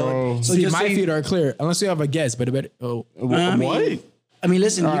episode. Bro. So my feet are clear. Unless you have a guess, but what? I mean,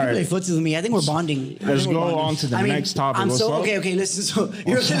 listen, you can play footsie with me. I think we're bonding. Let's go on to the next topic. Okay, listen. So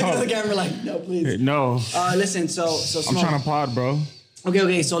you're looking at the camera like, no, please. No. Listen, so I'm trying to pod, bro.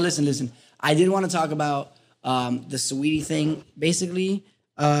 Okay, so listen. I did want to talk about the Saweetie thing. Basically,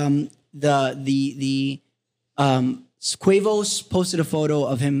 Quavo posted a photo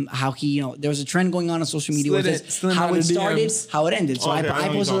of him, how he, there was a trend going on social media with this, how it started, how it ended. So I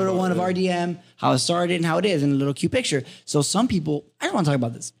posted a little one of our DM, how it started and how it is, and a little cute picture. So some people, I don't want to talk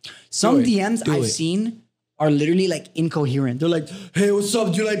about this. Some DMs I've seen are literally like incoherent. They're like, hey, what's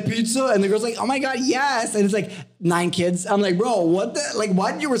up? Do you like pizza? And the girl's like, oh my God, yes. And it's like 9 kids. I'm like, bro, what the, like,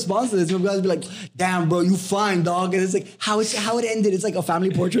 why did you respond to this? And the guys be like, damn, bro, you fine, dog. And it's like, how it ended. It's like a family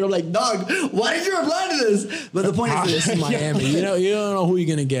portrait. I'm like, dog, why did you reply to this? But the point is this. Miami. You don't know who you're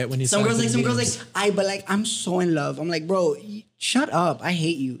going to get when you some girls like, I'm so in love. I'm like, bro, shut up. I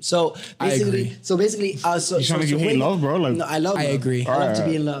hate you. So basically, you trying to hate love, bro? Like, no, I love love. I agree. I love to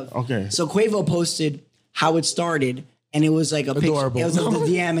be in love. Okay. So Quavo posted how it started, and it was like a adorable picture. It was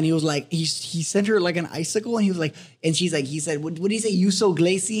the DM, and he was like, he sent her like an icicle, and he was like, and she's like, he said, what did he say? You so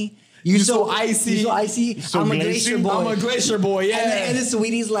glacy? You so icy? You so icy? So I'm a glacier boy. I'm a glacier boy, yeah. And then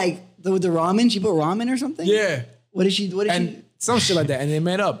Saweetie's like, the ramen, she put ramen or something? Yeah. What did she? Some shit like that, and they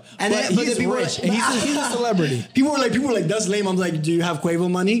met up. And but he's rich, and he's a celebrity. People were like, that's lame. I'm like, do you have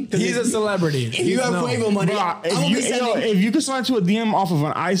Quavo money? He's a celebrity. If you have Quavo money, bro, if you can slide to a DM off of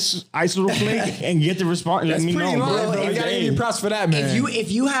an ice little flake and get the response, let me know, bro. You gotta give you props for that, man.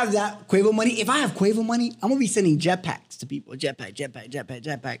 If you have that Quavo money, if I have Quavo money, I'm gonna be sending jetpacks to people.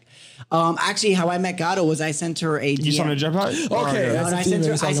 Jetpack. Actually, how I met Gato was I sent her a DM. You sent her a jetpack? Okay,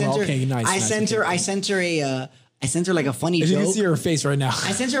 I sent her I sent her like a funny joke. You can see her face right now.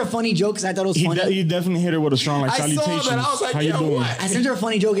 I sent her a funny joke because I thought it was funny. You definitely hit her with a strong like salutation. I saw that. I was like, how you doing? What? I sent her a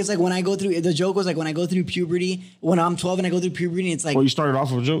funny joke. It's like when I go through. The joke was like when I go through puberty. When I'm 12 and I go through puberty, it's like. Oh, you started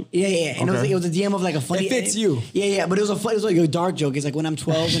off with a joke. Yeah. And it was a DM of like a funny. It fits you. Yeah. But it was like a dark joke. It's like when I'm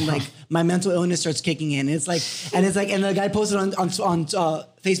 12 and like my mental illness starts kicking in. It's like and the guy posted on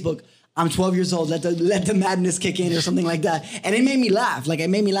Facebook. I'm 12 years old. Let the madness kick in or something like that. And it made me laugh. Like it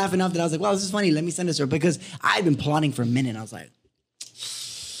made me laugh enough that I was like, wow, this is funny. Let me send this to her because I'd been plotting for a minute. I was like,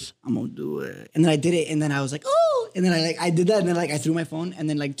 I'm gonna do it. And then I did it. And then I was like, oh. And then I did that. And then I threw my phone. And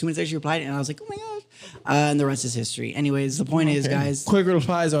then 2 minutes later she replied. And I was like, oh my gosh. And the rest is history. Anyways, the point is, guys. Quick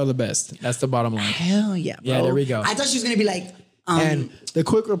replies are the best. That's the bottom line. Hell yeah, bro. Yeah, there we go. I thought she was gonna be like. And the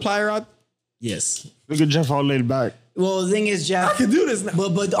quick reply route. Yes. Look at Jeff all laid back. Well, the thing is, Jeff. I can do this now.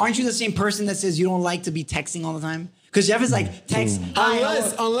 But aren't you the same person that says you don't like to be texting all the time? Because Jeff is like, text.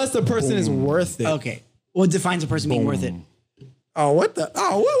 Unless the person is worth it. Okay. What defines a person being worth it? Oh, what the?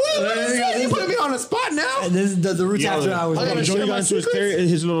 Oh, what? You put me on the spot now? This is the roots after hours. Joey got into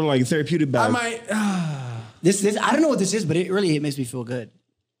his little like therapeutic bag. I might. This I don't know what this is, but it makes me feel good.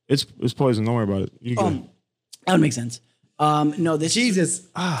 It's poison. Don't worry about it. That would make sense. No, this Jesus.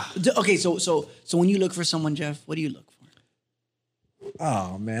 Okay, so when you look for someone, Jeff, what do you look for?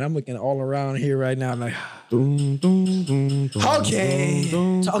 Oh man, I'm looking all around here right now. I'm like, okay.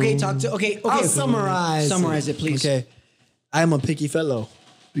 I'll summarize. Summarize it, please. Okay, I'm a picky fellow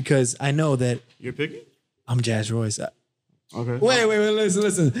because I know that you're picky. I'm Jazz Royce. Okay. Wait.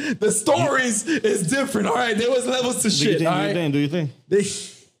 Listen. The stories is different. All right, there was levels to shit. Do you think?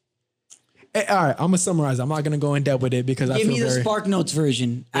 Hey, all right, I'm gonna summarize. I'm not gonna go in depth with it because I feel Give me the Spark Notes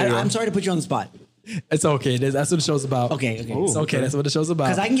version. I'm sorry to put you on the spot. It's okay. That's what the show's about. Okay. It's okay. That's what the show's about.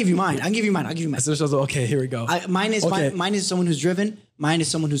 Because I can give you mine. I'll give you mine. That's what the show's about. Okay, here we go. Mine is someone who's driven. Mine is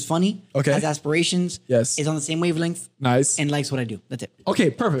someone who's funny. Okay. Has aspirations. Yes. Is on the same wavelength. Nice. And likes what I do. That's it. Okay,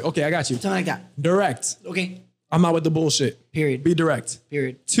 perfect. Okay, I got you. Something like that. Direct. Okay. I'm not with the bullshit. Period. Be direct.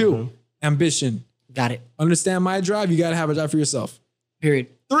 Period. 2, ambition. Got it. Understand my drive. You gotta have a drive for yourself. Period.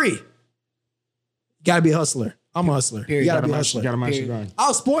 3, gotta be a hustler. I'm a hustler. Period. You gotta be a hustler. Gotta match your grind.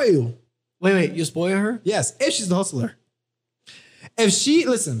 I'll spoil you. Wait, you spoil her? Yes, if she's the hustler. If she,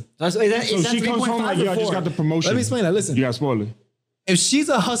 listen. So she comes home like, yo, I just got the promotion. Let me explain that. Listen. You got spoiled. If she's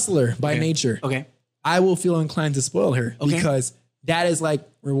a hustler by nature, okay, I will feel inclined to spoil her because that is like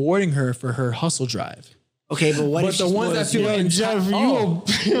rewarding her for her hustle drive. Okay, but what if the ones that feel like Jeff, I don't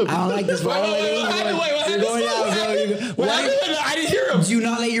like this. Wait, I didn't hear him. Do you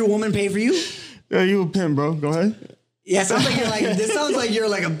not let your woman pay for you? Yeah, you a pimp, bro. Go ahead. Yeah, sounds like you're like. This sounds like you're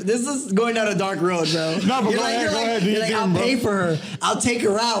like this is going down a dark road, bro. No, but go ahead. You're like, I'll pay for her. I'll take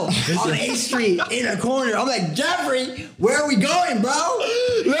her out on 8th Street in a corner. I'm like, Jeffrey, where are we going, bro?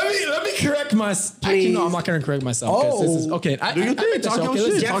 Let me correct myself. Actually, no, I'm not gonna correct myself. Oh, this is, okay. Do you think?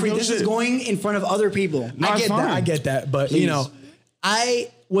 Jeffrey, this is going in front of other people. No, I get that, but you know, I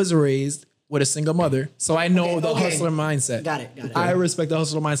was raised with a single mother, so I know the hustler mindset. Got it. I respect the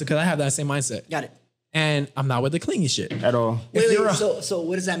hustler mindset because I have that same mindset. Got it. And I'm not with the clingy shit at all. So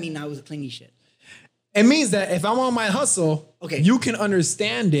what does that mean now with the clingy shit? It means that if I'm on my hustle, you can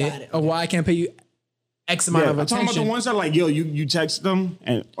understand it of why I can't pay you X amount of attention. I'm talking about the ones that like, yo, you text them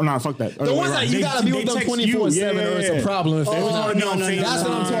and fuck that. The ones that you gotta be with them 24/7 or it's a problem. No. That's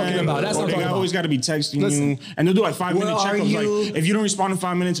what I'm talking about. That's what I'm talking about. Always got to be texting you, and they'll do like 5-minute checkups. Like if you don't respond in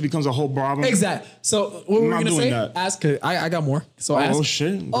 5 minutes, it becomes a whole problem. Exactly. So what were we gonna say? Ask. I got more. So ask. Oh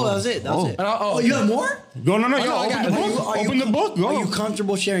shit. Oh, that was it. Oh, you have more? Go no. Open the book. Go. Are you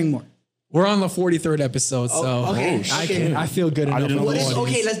comfortable sharing more? We're on the 43rd episode, so I feel good enough.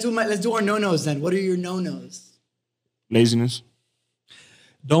 Let's do our no-nos then. What are your no-nos? Laziness.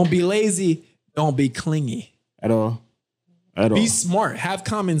 Don't be lazy. Don't be clingy. At all. Be smart. Have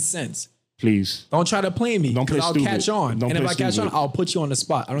common sense. Please. Don't try to play me because I'll catch on. And if I catch on, I'll put you on the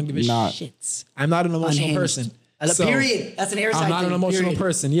spot. I don't give a shit. I'm not an emotional person. Period. That's an air I'm not an emotional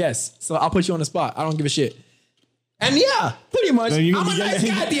person. Yes. So I'll put you on the spot. I don't give a shit. And yeah, pretty much. I'm a nice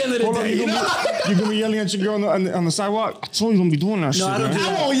guy at the end of the day. You're going to be yelling at your girl on the sidewalk? I told you you're going to be doing that shit.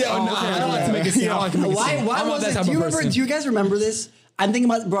 I won't yell. I don't like to make a scene. Why was it? Do you guys remember this? I'm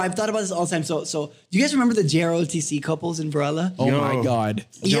thinking about, bro, I've thought about this all the time. So do you guys remember the JROTC couples in Varela? Oh my God.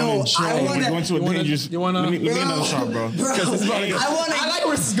 Yo, I want to. You want to? Let me another shot, bro. I like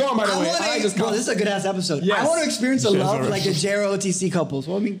where this is going, by the way. Bro, this is a good ass episode. Yes. I want to experience a love like the JROTC couples.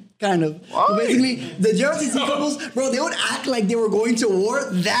 Well, I mean, kind of. Basically, the JROTC couples, bro, they would act like they were going to war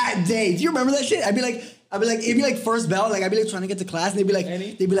that day. Do you remember that shit? I'd be like, I'd be like, it'd be like first bell, like I'd be like trying to get to class, and they'd be like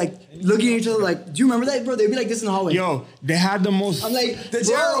looking at each other, like, do you remember that, bro? They'd be like this in the hallway. Yo, they had the most. I'm like,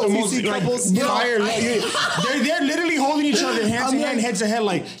 the most couples. Fire. They're literally holding each other hand to hand, head to head,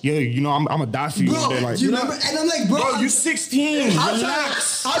 like, yo, you know, I'm gonna die for you. Bro, they're like, do you remember? And I'm like, bro, you 16.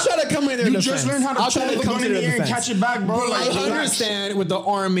 Relax. I'll try to come in there. You just learned how to pull the gun in the air and catch it back, bro. Like, I understand with the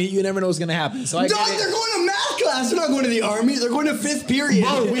army, you never know what's gonna happen. So they're going to math class. They're not going to the army. They're going to 5th period.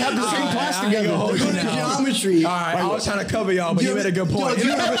 Bro, we have the same class together. They're going to geometry. All right, I was trying to cover y'all, but you made a good point. Do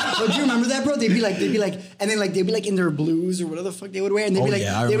you remember that, bro? They'd be like, and then like they'd be like in their blues or whatever the fuck they would wear, and they'd be like,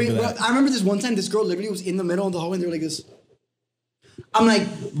 I remember this one time. This girl literally was in the middle of the hallway, and they were like this. I'm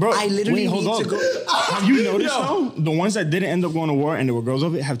like, bro, I literally need to go. Have you noticed though? The ones that didn't end up going to war and there were girls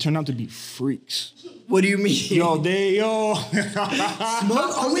of it have turned out to be freaks. What do you mean? Smoke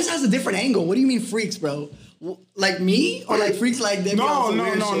always has a different angle. What do you mean freaks, bro? Like me or like freaks like them? No.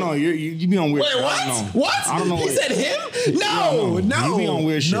 You be on weird shit. Wait, what? What? I don't know. He said him? No. You be on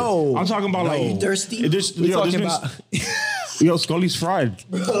weird shit. No. I'm talking about like. You thirsty? We're talking about. Yo, Scully's fried.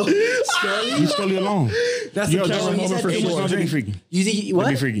 Bro. Scully? Leave Scully alone. That's the camera moment for sure. That'd be freaky. You think what?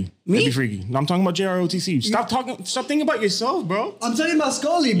 That'd be freaky. Me? That'd be freaky. No, I'm talking about JROTC. Stop thinking about yourself, bro. I'm talking about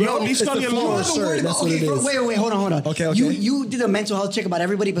Scully, bro. Yo, leave Scully alone. That's what it is. Wait, hold on. Okay. You did a mental health check about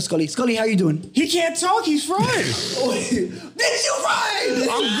everybody but Scully. Scully, how you doing? He can't talk. He's fried. Then you fried.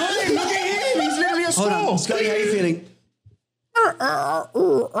 I'm good. Look at him. He's literally a skull. Hold on. Scully, how you feeling? What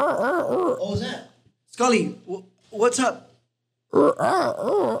was that? Scully, what's up?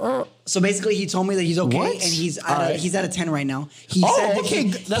 So basically, he told me that he's okay, and he's at a 10 right now. He said that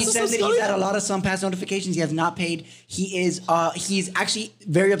he's had a lot of SunPass notifications. He has not paid. He's actually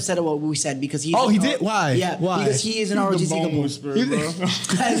very upset at what we said because he's. Oh, he did? Why? Yeah, why? Because he is an ROTC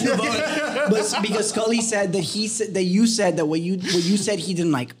But because Scully said that you said that what you said he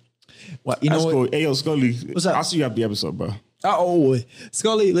didn't like. What? You That's know cool. what? Hey, yo, Scully. What's up? I'll see you after the episode, bro.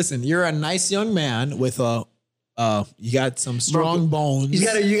 Scully, listen, you're a nice young man with a. You got some strong bones. You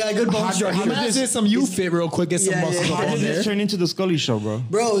got a good bone structure. I'm gonna do some youth fit real quick. Get some muscles How on did there. this turn into the Scully show, bro?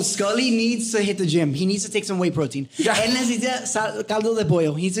 Bro, Scully needs to hit the gym. He needs to take some whey protein. Él necesita caldo de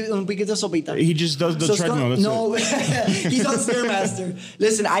pollo. He needs un piquito de sopita. He just does the treadmill. He's on Stairmaster.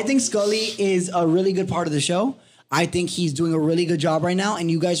 Listen, I think Scully is a really good part of the show. I think he's doing a really good job right now,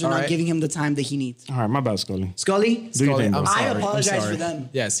 and you guys are not giving him the time that he needs. All right, my bad, Scully. Scully, I'm sorry. I apologize for them.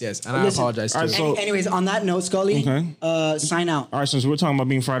 Yes, and I apologize too. All right, so- Anyways, on that note, Scully, sign out. All right, since we're talking about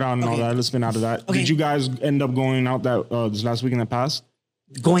being fried out and all that, let's spin out of that. Okay. Did you guys end up going out that this last weekend that passed?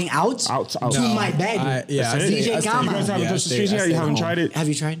 Going out to my bed. DJ Kama. You guys haven't touched the streets yet? You haven't tried it? Have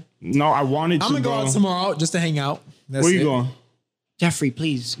you tried? No, I wanted to. I'm gonna go out tomorrow just to hang out. That's Where you it. going? Jeffrey,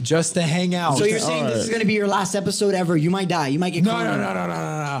 please. Just to hang out. So you're saying this is going to be your last episode ever? You might die. You might get caught.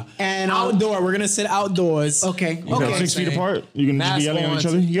 No. And outdoor. We're gonna sit outdoors. Okay. 6 feet apart. You're gonna just be yelling at each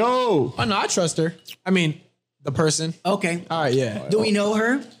other. Yo. Oh no, I trust her. I mean, the person. Okay. All right. Yeah. Do we know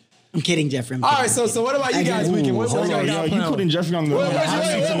her? I'm kidding, Jeffrey. All right. So what about you guys weekend? What y'all got planned? You putting Jeffrey on the.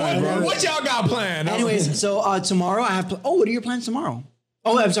 What y'all got planned? Anyways, so tomorrow I have. What are your plans tomorrow?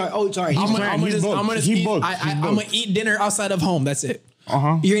 Oh, I'm sorry. I'm gonna eat dinner outside of home. That's it.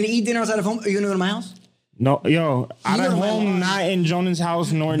 You're gonna eat dinner outside of home? Are you gonna go to my house? No, yo, out of home, not in Jonah's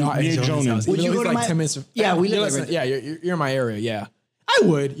house, nor near Jonas. Would you go to like 10 minutes? Yeah, we live right. Yeah, you're in my area. Yeah, I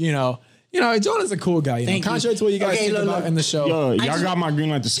would. Jonah's a cool guy. Contrary to what you guys think about in the show. Yo, y'all got my green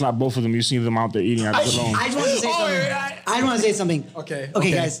light to slap both of them. You see them out there eating at the salon. I just want to say something. I want to say something.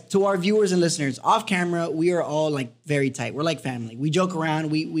 Okay, guys. To our viewers and listeners, off camera, we are all like very tight. We're like family. We joke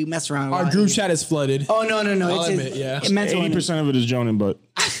around. We mess around. Our group chat is flooded. Oh no! I'll admit, yeah. 80% of it is Jonan, but.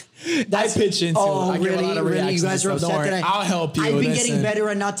 I pitch into it. I get a lot of reactions. You guys are upset that I'll help you. I've been getting better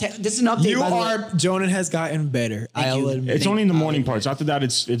at not. This is an update. Jonan has gotten better. I'll admit. It's only in the morning parts. After that,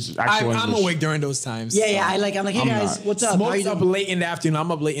 it's actual I'm awake during those times. Yeah. I'm like, hey guys, what's up? Smoke's up late in the afternoon.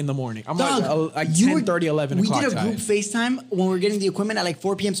 I'm up late in the morning. I'm like 10:30, 11 o'clock. We did a group FaceTime when we were getting the equipment at like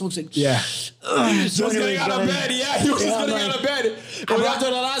 4 p.m. Smoke's like, just getting out of bed. Yeah, he was just getting out of bed. After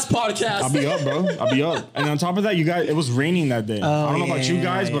the last podcast. I'll be up, bro. I'll be up. And on top of that, you guys, it was raining that day. I don't know about you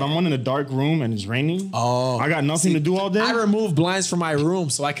guys, but I'm in a dark room and it's raining. I got nothing to do all day. I remove blinds from my room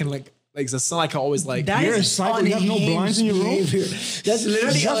so I can like the sunlight can always like. You're a psycho. You have no blinds in your room. That's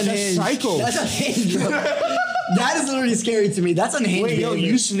literally unhinged. Psycho. That's unhinged, bro. That is literally scary to me. That's unhinged. Wait, yo,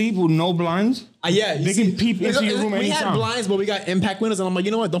 you sleep with no blinds? Yeah. They can peep into your room anytime. We had blinds, but we got impact windows, and I'm like,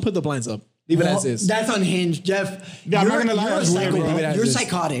 you know what? Don't put the blinds up. Leave it as is. That's unhinged, Jeff. I'm not gonna lie. You're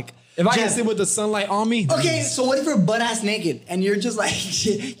psychotic. If I can sit with the sunlight on me. Okay, so what if you're butt ass naked and you're just like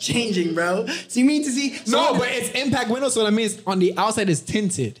changing, bro? So you mean to see? No, but it's impact windows, so that means on the outside is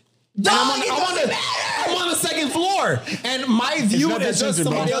tinted. I'm on second floor, and my view is just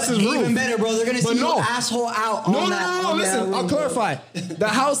somebody else's roof. Even better, bro. They're gonna see you asshole out. No. Listen, I'll clarify. The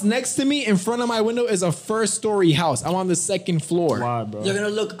house next to me, in front of my window, is a first-story house. I'm on the second floor. Why, bro? They're gonna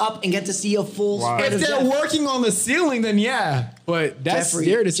look up and get to see a full. If they're working on the ceiling, then yeah. But that's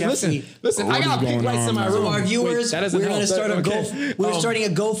scary to see. Listen. I got pink lights in my room. Our viewers, we're gonna start we're starting a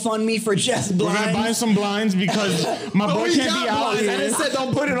GoFundMe for Jess blinds. We're gonna buy some blinds because my boy can't be out here. I just said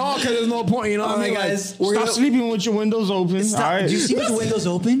don't put it on because there's no point. You know what I mean, guys? Stop sleeping with your windows open. All right. Do you sleep with the windows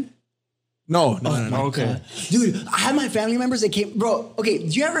open? No. Okay. Dude, I had my family members that came. Bro, okay, do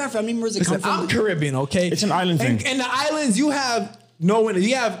you ever have family members that come from... I'm Caribbean, okay? It's an island thing. In the islands, you have no windows.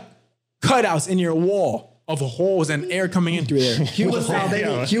 You have cutouts in your wall of holes and air coming in through there. Cuba style,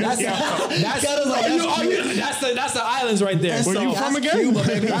 baby. Cuba style. That's the islands right there. Where you from again? Cuba,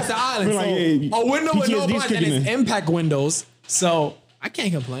 baby. That's the islands. So, a window with no blinds and it's impact windows. So... I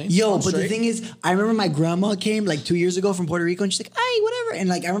can't complain. Yo, but the thing is, I remember my grandma came like 2 years ago from Puerto Rico, and she's like, "Hey, whatever." And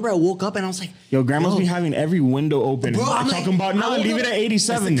like, I remember I woke up and I was like, "Yo, grandma's be having every window open." Bro, I'm talking about leave it at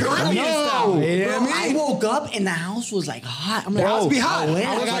 87. No, I woke up and the house was like hot. I'm like, the house be hot.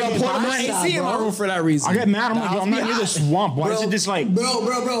 I got to put my AC in my room for that reason. I get mad. I'm like, I'm not near the swamp. Why is it this like?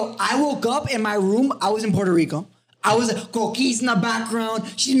 Bro. I woke up in my room. I was in Puerto Rico. I was Coquis in the background.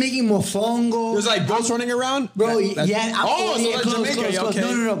 She's making mofongo. There's like ghosts running around, bro. So that's Jamaica. Close.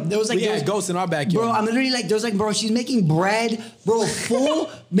 No. There was like ghosts in our backyard. Bro, I'm literally like, there's like, bro, she's making bread, bro, full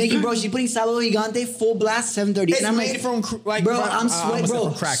she's putting salado gigante, full blast, 7:30. It's and I'm made like, from like, bro, I'm sweat, bro.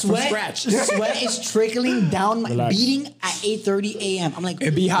 From scratch. Sweat is trickling down, beating at 8:30 a.m. I'm like,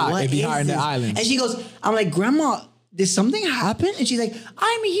 it'd be hot. It'd be hot in the island. And she goes, I'm like, Grandma, did something happen? And she's like,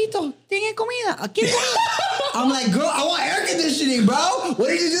 ay, mijito, tiene comida. Aquí. I'm like, girl, I want air conditioning, bro. What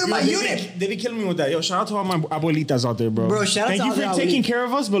did you do to my unit? They be killing me with that. Yo, shout out to all my abuelitas out there, bro. Bro, shout out to all Thank you for taking care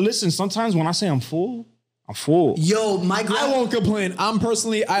of us. But listen, sometimes when I say I'm full, I'm full. Yo, my grandma. I won't complain. I love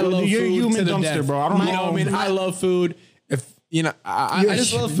food. You're a human dumpster, bro. I don't know. You know what I mean? I love food. I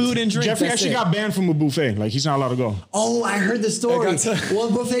just love food and drink. Jeffrey actually got banned from a buffet. Like, he's not allowed to go. Oh, I heard the story.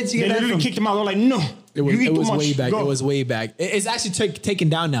 What buffet did you get banned from? They literally kicked him out. They're like, no. It was way back. It was way back. It's actually taken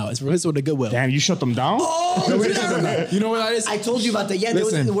down now. It's replaced with the Goodwill. Damn, you shut them down? Oh, you know what that is? I told you about that. Yeah, there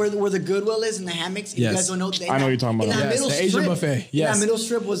was where the Goodwill is and the hammocks. You guys don't know. I know what you're talking about. In that middle the strip, Asian buffet. Yes. In that middle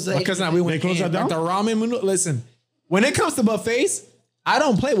strip was like... Because now we went close that down? Like the ramen. Listen, when it comes to buffets, I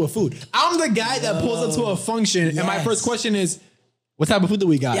don't play with food. I'm the guy that pulls up to a function and my first question is, what type of food do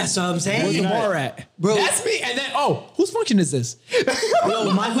we got? Yeah, so I'm saying. Where's the bar at? Bro. That's me. And then, whose function is this?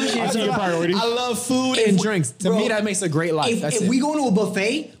 Yo, my question is your priority. I love food and drinks. To me, that makes a great life. If we go to a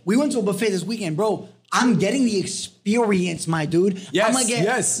buffet, we went to a buffet this weekend, bro. I'm getting the experience, my dude. Yes, I'm gonna get,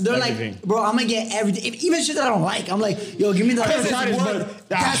 They're everything. like, bro, I'm gonna get everything. Even shit that I don't like. I'm like, yo, give me the...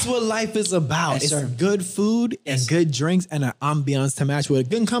 That's what life is about. Yes, it's good food and good drinks and an ambiance to match with a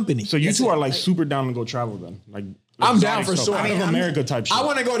good company. So you two are like super down to go travel then? Like I'm down for sure. Out of America type shit. I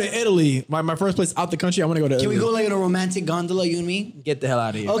want to go to Italy. My first place out the country. I want to go to Italy. Can we go like in a romantic gondola, you and me? Get the hell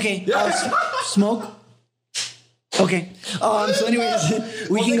out of here. Okay. Smoke. Okay. So anyways,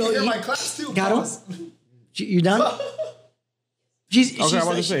 we can go eat. My class too. Got him? You done? She thought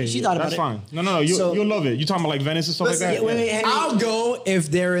about that's it. That's fine. No. You'll love it. You talking about like Venice and stuff like that? Wait, Henry. I'll go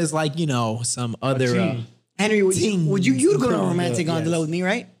if there is like, some other... Henry, would you go to a romantic gondola with me,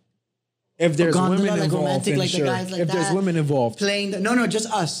 right? If there's women like involved, romantic, like sure. the guys like if there's women involved. Playing no, just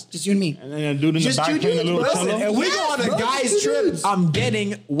us. Just you and me. And then a dude in the back playing a little cello. If we go on a guy's trip, I'm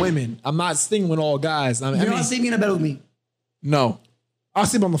getting women. I'm not staying with all guys. You're not sleeping in a bed with me? No. I'll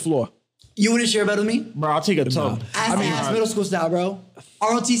sleep on the floor. You wouldn't share a bed with me? Bro, I'll take a tub. Ass middle school style, bro.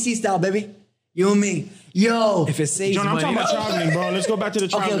 ROTC style, baby. You and me. Yo. If it saves John, I'm talking about traveling, bro. Let's go back to the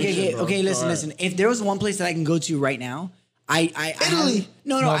traveling. Okay, listen. If there was one place that I can go to right now, Italy.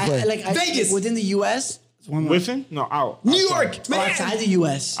 Vegas within the U.S. Within? No, out. New York, man. Outside the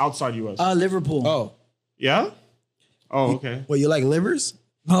U.S. Outside U.S. Liverpool. Oh, yeah. Oh, okay. Well, you like livers?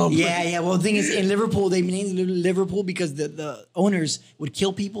 Yeah. Well, the thing is, in Liverpool, they named Liverpool because the owners would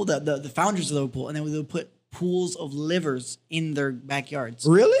kill people, the founders of Liverpool, and then they would put pools of livers in their backyards.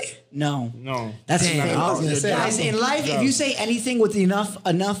 Really? No. That's not. I was gonna say, guys, in life, if you say anything with enough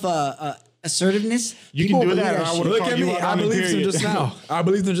assertiveness, you can do that. Look at me. I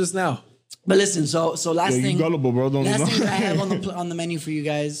believed them just now. But listen, so last thing, gullible, bro. Last thing that I have on the menu for you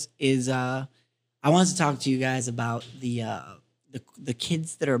guys is I wanted to talk to you guys about the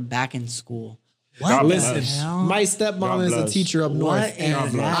kids that are back in school. What? Listen, my stepmom is a teacher up north,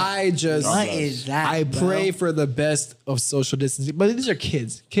 and what is that? I pray for the best of social distancing, but these are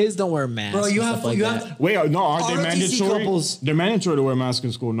kids. Kids don't wear masks. Bro, you have wait, no, are they mandatory? They're mandatory to wear masks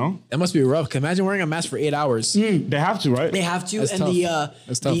in school, no? That must be rough. Imagine wearing a mask for 8 hours. They have to, right? They have to, That's and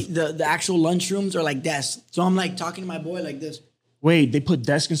the actual lunchrooms are like desks. So I'm like talking to my boy like this. Wait, they put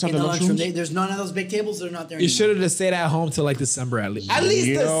desks inside the lunchroom? There's none of those big tables. They're not there anymore. You should have just stayed at home till like December at least. At least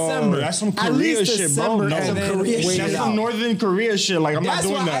December. That's some Korea shit, bro. That's some Northern Korea shit. Like, I'm not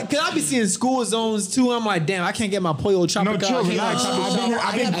doing that. Because I be seeing school zones too. I'm like, damn, I can't get my pollo tropical. No, chill, relax.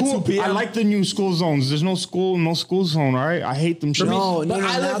 I've been cool. I like the new school zones. There's no school zone, all right? I hate them shit. No,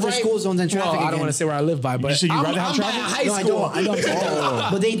 I live right school zones and traffic. I don't want to say where I live by, but you said you'd rather have traffic? High school. I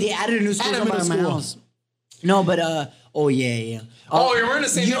don't. But they added a new school zone by my house. No, but oh yeah. We're in the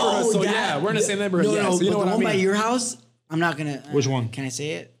same neighborhood. So we're in the same neighborhood. No, so you know what I mean. By your house, I'm not gonna. Which one? Can I say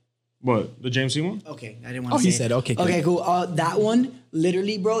it? What, the James C one? Okay, I didn't want to say he said, okay. Okay, cool. That one,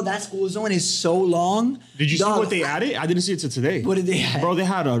 literally, bro, that school zone is so long. Did you see what they added? I didn't see it till today. What did they add? Bro, they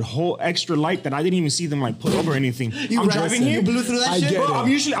had a whole extra light that I didn't even see them like put up or anything. I'm driving here. You blew through that shit? Bro, I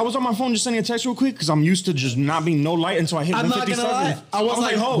was on my phone just sending a text real quick because I'm used to just not being no light until I hit 157. I was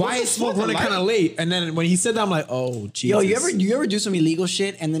like, why is smoke running kind of late? And then when he said that, I'm like, oh, Jesus. Yo, you ever do some illegal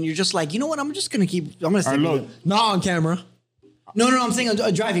shit and then you're just like, you know what? I'm gonna stay with it. Not on camera. No, I'm saying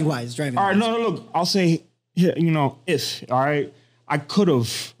driving wise. All right, no, look, I'll say, all right, I could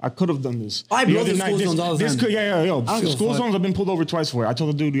have done this. I blow the school zones all the time. School zones I've been pulled over twice for it. I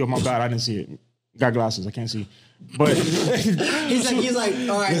told the dude, yo, my bad, I didn't see it. Got glasses, I can't see. But he's like,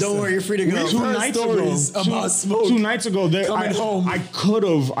 all right, don't worry, you're free to go. 2 nights ago, 2 nights ago, I could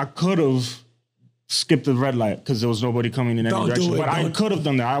have skipped the red light because there was nobody coming in any direction. But I could have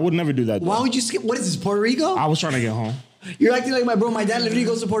done that. I would never do that. Why would you skip? What is this, Puerto Rico? I was trying to get home. You're acting like my bro. My dad literally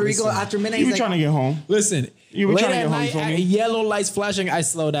goes to Puerto Rico after midnight. You were trying to get home. Listen, you were late trying to get home. Yellow lights flashing, I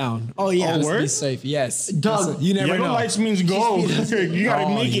slow down. Oh yeah, to be safe. Yes, Doug. Listen, you never yellow know. lights means go. You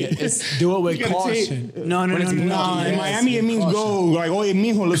gotta make it. Do it with caution. No. In Miami, it means go. Like, oye,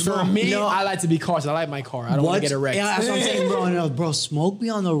 mijo, let's go. For me, I like to be cautious. I like my car. I don't want to get a wreck. Yeah, that's what I'm saying, bro. Bro, Smoke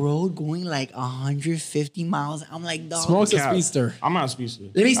be on the road going like 150 miles. I'm like, dog. Smoke's a speedster. I'm not a speedster.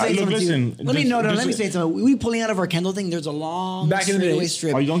 Let me say something to you. Let me say something. We pulling out of our Kendall thing. There's a long back in the day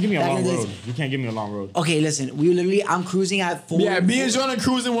strip. Oh, you don't give me a long road. You can't give me a long road. Okay, listen. I'm cruising at 4. Yeah, me and John are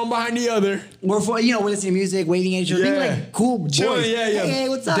cruising one behind the other. We're listening to music, waving at each other, being like cool boys. Chilling, yeah. Hey,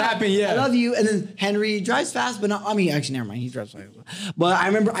 what's up? Dapping, yeah. I love you. And then Henry drives fast, but not. I mean, actually, never mind. He drives fast. But I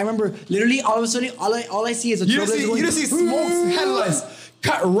remember, literally, all of a sudden, all I see is a trailblazer going. You just see Smoke's headlights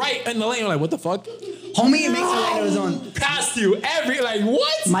cut right in the lane. You're like, what the fuck? Homie, it makes a lane of his own. Past you,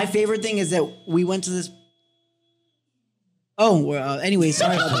 what? My favorite thing is that we went to this. Oh, well, anyway,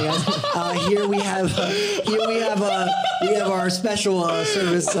 sorry about that, guys. Here we have our special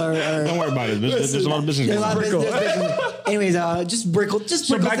service. Don't worry about it. There's a lot of business. Anyways, just brickle.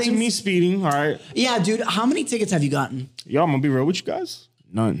 So back to me speeding. All right. Yeah, dude. How many tickets have you gotten? Yo, I'm gonna be real with you guys.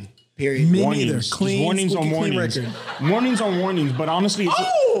 None. Period. Me neither. Clean. Warnings on warnings. Warnings on warnings. But honestly,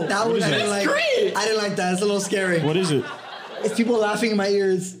 that was I didn't like that. It's a little scary. What is it? It's people laughing in my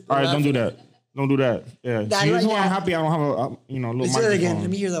ears. All right, don't do that. Don't do that. Yeah. See, I'm happy I don't have a little Let's microphone. do it again. Let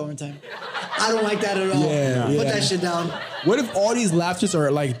me hear that one time. I don't like that at all. Yeah. Put that shit down. What if all these laughters are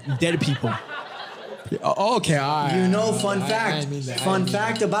like dead people? Okay, all right. You know, fun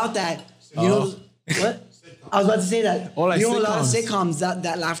fact about that. You know what? I was about to say that. Like you know, a lot of sitcoms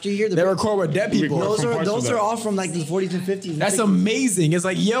that laughter you hear, they record with dead people. Those are all from like the 40s and 50s. That's amazing. It's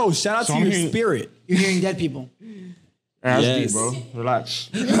like, yo, shout out to your spirit. You're hearing dead people. That's deep, bro.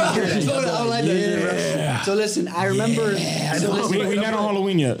 Relax. So listen, I remember. We're not on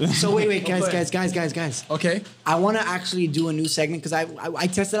Halloween yet. So wait, guys. Okay. I want to actually do a new segment because I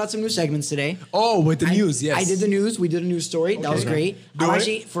tested out some new segments today. Oh, with the news, yes. I did the news. We did a news story. Okay. That was great. I'm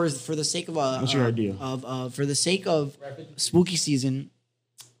actually for the sake of what's your idea? For the sake of spooky season,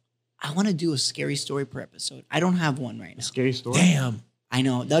 I want to do a scary story per episode. I don't have one right now. Scary story. Damn. I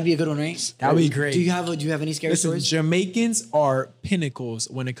know that'd be a good one, right? That'd be great. Do you have any scary stories? Jamaicans are pinnacles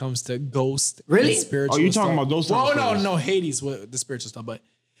when it comes to ghost. Really? And spiritual. Oh, you talking about those? Well, no, Hades with the spiritual stuff, but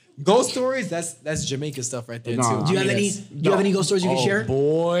ghost stories. That's Jamaican stuff right there too. Do you have any ghost stories you can share?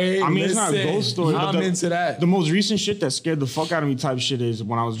 Boy, I mean, it's not a ghost story. I'm into that. The most recent shit that scared the fuck out of me type shit is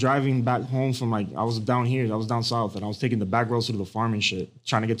when I was driving back home from I was down here, I was down south, and I was taking the back roads to the farm and shit,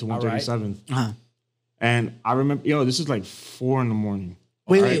 trying to get to 137th. Uh-huh. And I remember, this is like 4 a.m.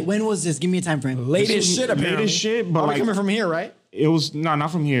 Wait, when was this? Give me a time frame. Latest shit, apparently. Latest shit, but coming from here, right? It was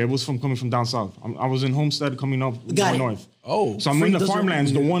not from here. It was coming from down south. I was in Homestead coming up going north. Oh, so I'm in the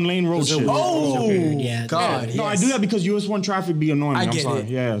farmlands, the 1 lane road shit. Oh, yeah, God. Yeah. No, I do that because US 1 traffic be annoying. I'm sorry.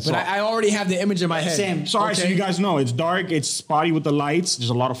 Yeah, but I already have the image in my head. Same. Sorry, so you guys know it's dark, it's spotty with the lights. There's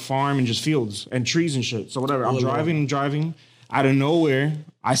a lot of farm and just fields and trees and shit. So whatever. I'm driving. Out of nowhere,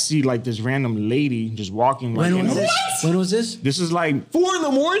 I see like this random lady just walking. When was this? When was this? This is like 4 in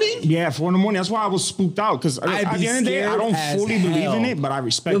the morning. Yeah, 4 in the morning. That's why I was spooked out because at the end of the day, I don't fully believe in it, but I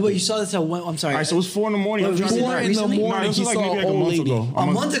respect it. But you saw this at I'm sorry. All right, so it was 4 in the morning. 4 in the morning. No, this was like maybe like a month ago. A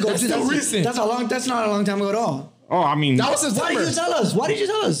month ago. That's still recent. That's not a long time ago at all. Oh, I mean, that was September. Why did you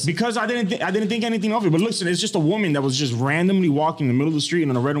tell us? Because I didn't think anything of it. But listen, it's just a woman that was just randomly walking in the middle of the street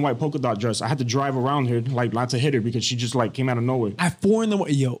in a red and white polka dot dress. I had to drive around her, like not to hit her because she just like came out of nowhere. At 4 in the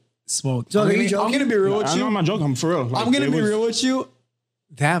morning, yo, Smoke. So I'm gonna be real with you. I'm not joking. I'm for real. Like, I'm gonna be real with you.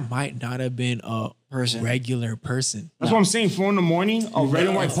 That might not have been a regular person. That's what I'm saying. 4 in the morning, a red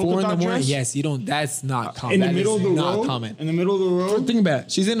and white polka dot dress. Yes, you don't. That's not common. In the middle of the road. In the middle of the road. Think about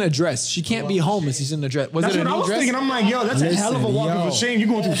it. She's in a dress. She can't be homeless. She's in a dress. That's what I was thinking. I'm like, yo, that's a hell of a walk of shame. You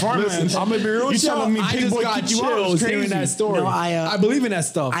going through farmlands. I'm gonna be real with you. I just got chills hearing that story. No, I believe in that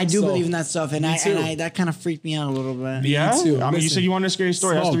stuff. I do believe in that stuff, and I that kind of freaked me out a little bit. Yeah, me too. I mean, you said you wanted a scary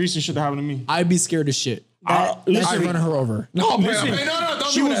story. That's the recent shit that happened to me. I'd be scared as shit. I'd run her over. No,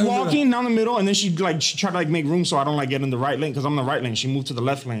 she was walking down the middle, and then she tried to like make room so I don't like get in the right lane because I'm in the right lane. She moved to the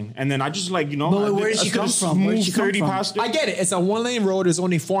left lane, and then I just like But where did she come from? Where did she come from? I get it. It's a 1 lane road. It's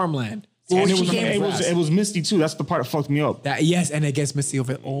only farmland. And it was misty too. That's the part that fucked me up. Yes, and it gets misty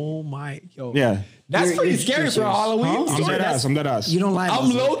over. Oh my, yo. Yeah. That's pretty scary for Halloween. I'm dead ass. You don't lie. I'm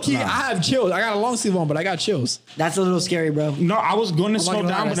low key. I have chills. I got a long sleeve on, but I got chills. That's a little scary, bro. No, I was going to slow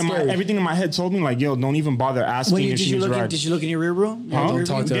down, but everything in my head told me like, yo, don't even bother asking if she was right. Did you look in your rear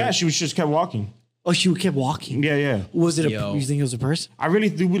view? Yeah, she just kept walking. Oh, she kept walking. Yeah. Was it you think it was a person? I really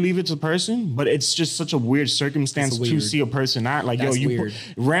do believe it's a person, but it's just such a weird circumstance to see a person at. Like, yo, you put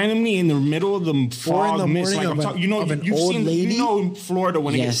randomly in the middle of the fog mist. Like, I'm talking, you've seen Florida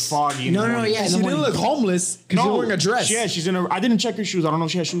when it gets foggy. No, yeah. She didn't look homeless because she's wearing a dress. Yeah, she's in a. I didn't check her shoes. I don't know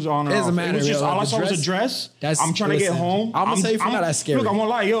if she had shoes on or off. It doesn't matter. It was just all I saw was a dress. I'm trying to get home. I'm gonna tell you from that. That's scary. Look, I'm gonna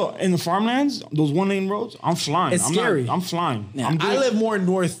lie, yo. In the farmlands, those 1 lane roads, I'm flying. It's scary. I'm flying. I live more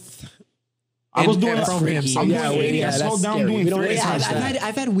north. I was doing from him. Slow down doing 3 times.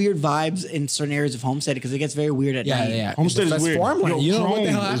 I've had weird vibes in certain areas of Homestead because it gets very weird at night. Yeah. Homestead is weird. Farmland. You know what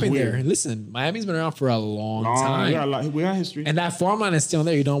the hell happened there? Listen, Miami's been around for a long time. We got history. And that farmland is still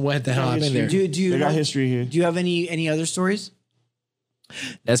there. You know what the hell happened there? They got history here. Do you have any other stories?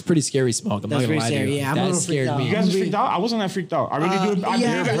 That's pretty scary, Smoke. I'm not gonna lie to you. Yeah, that scared me. You guys are freaked out? I wasn't that freaked out. I really do. I believe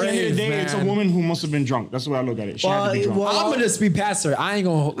at the end of the day, it's a woman who must have been drunk. That's the way I look at it. She had to be drunk. I'm gonna just be past her. I ain't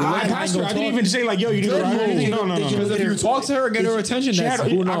gonna. I didn't even say like, yo, you did right. No. Because if you talk to her and get her attention,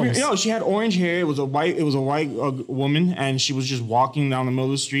 who knows? She had orange hair. It was a white woman, and she was just walking down the middle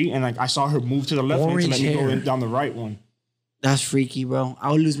of the street, and like I saw her move to the left lane to let me go down the right one. That's freaky, bro.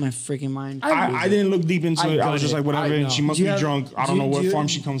 I would lose my freaking mind. I didn't look deep into it. I was just like, whatever. And she must be drunk. I don't know what farm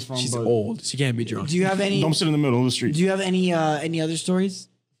she comes from. She's old. She can't be drunk. Do you have any? Don't sit in the middle of the street. Do you have any other stories?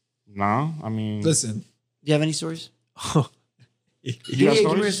 Nah, I mean, listen. Do you have any stories? You got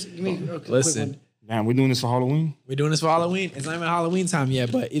stories? Listen. Damn, we're doing this for Halloween? We're doing this for Halloween. It's not even Halloween time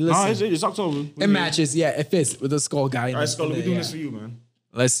yet, but listen. It's October. It matches. Yeah, it fits with the skull guy. All right, Skull, we're doing this for you, man.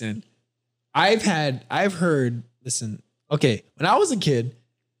 Listen, I've heard, listen, okay, when I was a kid,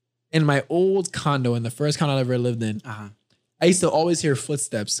 in my old condo, in the first condo I ever lived in, I used to always hear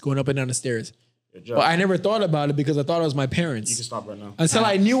footsteps going up and down the stairs. But I never thought about it because I thought it was my parents. You can stop right now. Until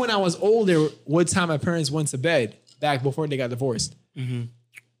I knew when I was older what time my parents went to bed, back before they got divorced. Mm-hmm.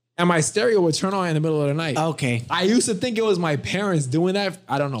 And my stereo would turn on in the middle of the night. Okay. I used to think it was my parents doing that.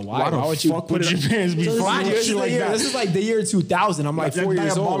 I don't know why. Why would you put your parents be shit like that? This is like the year 2000. I'm like 4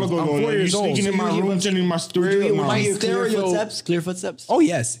 years old. I'm 4 years old. Sneaking in my room, turning my stereo. My stereo. Clear footsteps. Oh,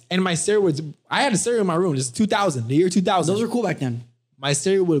 yes. And my stereo would, I had a stereo in my room. This is 2000, the year 2000. Those were cool back then. My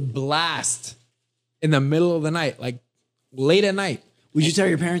stereo would blast in the middle of the night, like late at night. Would you tell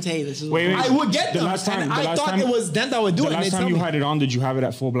your parents, hey, this is wait, I would get them. I thought it was them that would do it. The last time you had it on, did you have it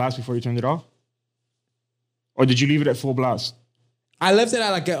at full blast before you turned it off? Or did you leave it at full blast? I left it at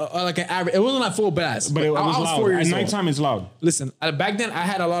like an average. It wasn't at full blast. But it was loud. 4 years old. At nighttime, it's loud. Listen, back then I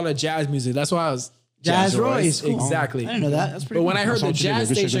had a lot of jazz music. That's why I was Jazz Royce. Cool. Exactly. I didn't know that. That's pretty cool. But when I heard the jazz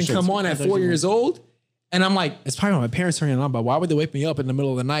station come on at 4 years old, and I'm like, it's probably my parents turning it on, but why would they wake me up in the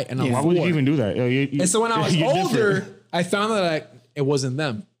middle of the night? And I'm why would you even do that? And so when I was older, I found out like it wasn't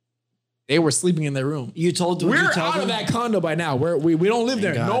them. They were sleeping in their room. You told them. We're out of that condo by now. We don't live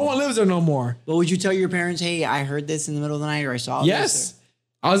there. God. No one lives there no more. But would you tell your parents, hey, I heard this in the middle of the night or I saw this?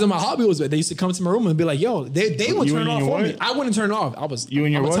 I was in my Hot Wheels bed. They used to come to my room and be like, yo, they would turn it off for me. I wouldn't turn it off. I'm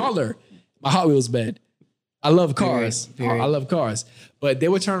a toddler. My Hot Wheels bed. I love cars. I love cars. But they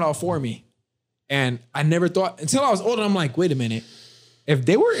would turn it off for me. And I never thought, until I was older, I'm like, wait a minute. If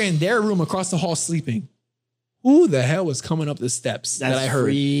they were in their room across the hall sleeping, who the hell was coming up the steps that I heard?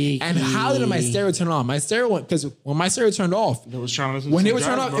 Freaky. And how did my stereo turn on? My stereo went, because when my stereo turned off, when they would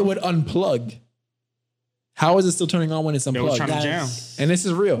turn off, it would unplug. How is it still turning on when it's unplugged? They were trying to jam. And this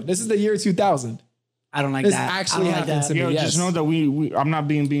is real. This is the year 2000. I don't like this that. This actually happened to me. Just know that I'm not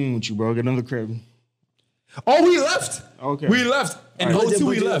being with you, bro. Get another crib. Oh, we left. Okay. We left. And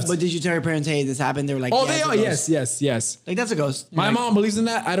we left. But did you tell your parents, hey, this happened? They were like, oh, they are. Yes. Like, that's a ghost. My mom believes in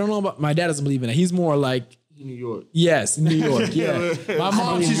that. I don't know about, my dad doesn't believe in it. He's more like, New York. Yes, New York. Yeah. My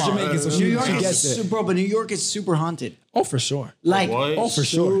mom, she's Jamaican, so she gets it. Bro, but New York is super haunted. Oh, for sure. Like, for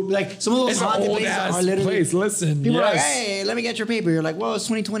sure. Like, some of those haunted places are literally. Place. Listen, people are like, hey, let me get your paper. You're like, well, it's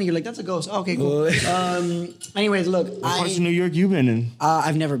 2020. You're like, that's a ghost. Oh, okay, cool. Anyways, look. What parts of New York you been in?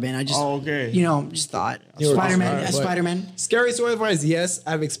 I've never been. I just, just thought. Spider-Man. Scary stories wise, yes,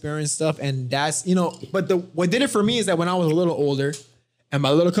 I've experienced stuff, and that's, but what did it for me is that when I was a little older, and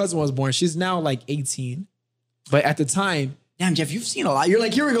my little cousin was born, she's now like 18. But at the time, damn, Jeff, you've seen a lot. You're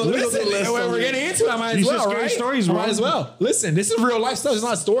like, here we go. Listen, we're getting into it. I might as well, right? Stories, bro. Might as well. Listen, this is real life stuff. It's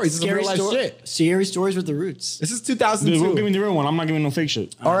not stories. This is real life shit. Scary stories with the roots. This is 2002. Dude, give me the real one. I'm not giving no fake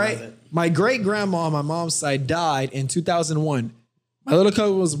shit. All right. My great grandma on my mom's side died in 2001. My little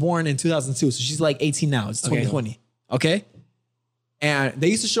cousin was born in 2002, so she's like 18 now. It's 2020. Okay. And they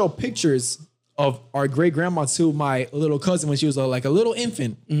used to show pictures of our great grandma to my little cousin when she was like a little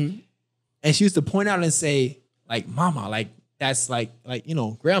infant, and she used to point out and say, like, mama, like, that's like,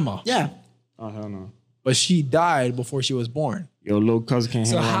 grandma. Yeah. Oh, hell no. But she died before she was born. Your little cousin can't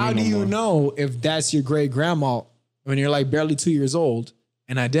hang around. So how do you know if that's your great grandma when you're like barely 2 years old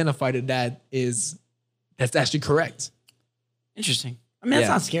and identify that's actually correct? Interesting. I mean, that's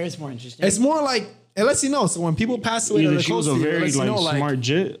not scary. It's more interesting. It's more like, it lets you know. So when people pass away, either she was a very smart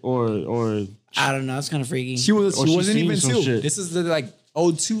jit or I don't know. It's kind of freaky. She wasn't even 2. Shit. This is the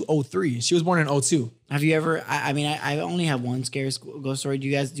 02, 03. She was born in 02. Have you ever? I only have one scary ghost story.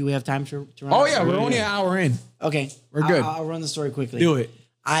 Do we have time to run? Oh yeah, we're only an hour in. Okay, we're good. I'll run the story quickly. Do it.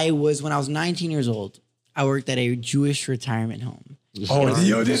 When I was 19 years old, I worked at a Jewish retirement home. This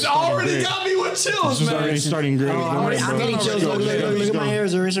already got me with chills, man. Already starting great. I'm getting chills. Look at my hair.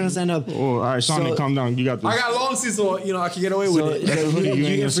 It's already starting to stand up. Oh, all right, Sonny, calm down. You got this. I got long sleeves, so I can get away with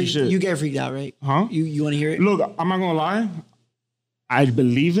it. You get freaked out, right? Huh? You want to hear it? Look, I'm not gonna lie. I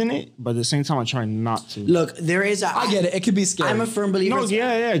believe in it, but at the same time, I try not to. Look, there is I get it. It could be scary. I'm a firm believer. No,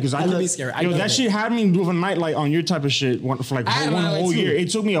 yeah, because I could be scary. That shit had me with a nightlight on your type of shit for like one whole year. It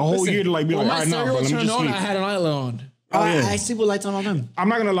took me a whole year to be like, all right, now, let me just sleep. I had a nightlight on. I sleep with lights on all the time. I'm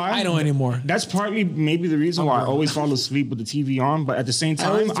not gonna lie. I don't anymore. That's partly maybe the reason why I always fall asleep with the TV on. But at the same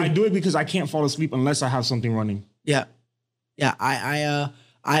time, I do it because I can't fall asleep unless I have something running. Yeah.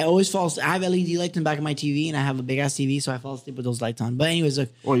 I always fall asleep. I have LED lights in the back of my TV, and I have a big ass TV, so I fall asleep with those lights on. But anyways, look.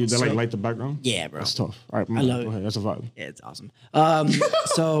 Oh, they light the background? Yeah, bro. That's tough. All right, I love it. Go ahead. That's a vibe. Yeah, it's awesome.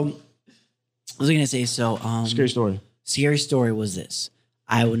 So I was gonna say scary story. Scary story was this.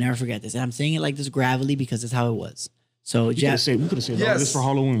 I will never forget this, and I'm saying it like this gravelly because that's how it was. So we could have saved this for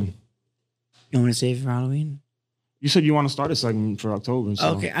Halloween. You want me to save it for Halloween? You said you want to start a segment for October.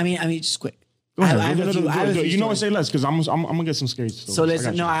 So. Okay. I mean, just quick. Go ahead. You know what? Say less because I'm gonna get some scary stories. So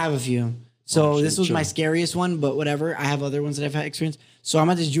listen, I have a few. So this was my scariest one, but whatever. I have other ones that I've had experience. So I'm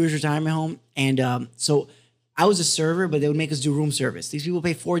at this Jewish retirement home, and so I was a server, but they would make us do room service. These people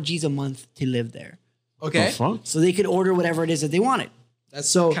pay $4,000 a month to live there. Okay. The fuck? So they could order whatever it is that they wanted. That's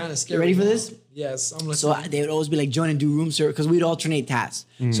so kind of scary. You ready for this? Yes, I'm listening. So they would always be like, join and do room service, because we'd alternate tasks.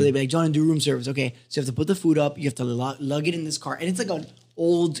 So they'd be like, join and do room service. Okay, so you have to put the food up. You have to lug it in this car. And it's like an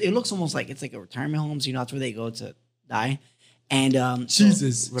old, it looks almost like it's like a retirement home. So you know, that's where they go to die. And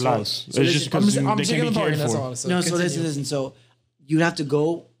Jesus. Relax. So it's just because I'm taking the part. That's all. So listen. So you'd have to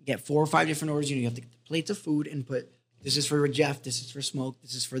go get 4 or 5 different orders. You have to get the plates of food and put, this is for Jeff, this is for Smoke,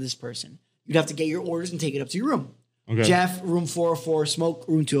 this is for this person. You'd have to get your orders and take it up to your room. Okay. Jeff, room 404, Smoke,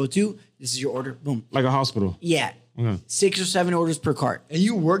 room 202. This is your order. Boom. Like a hospital. Yeah. Okay. 6 or 7 orders per cart. And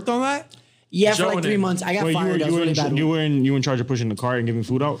you worked on that? Yeah, for like 3 months. I got fired. You were in charge of pushing the cart and giving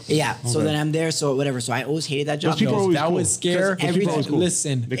food out? Yeah. Okay. So then I'm there. So whatever. So I always hated that job. That was scary. Cool.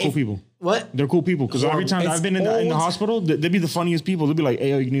 Listen. They're cool people. What? They're cool people. Because every time I've been in the hospital, they'd be the funniest people. They'll be like,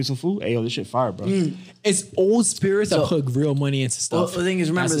 hey, yo, you need some food? Hey, yo, this shit fire, bro. It's old spirits that put real money into stuff. Well, the thing is,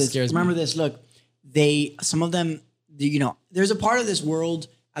 remember this. Look, some of them, you know, there's a part of this world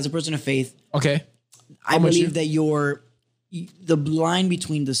as a person of faith. Okay. I believe that the line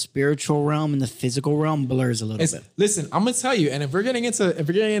between the spiritual realm and the physical realm blurs a little bit. Listen, I'm gonna tell you, and if we're getting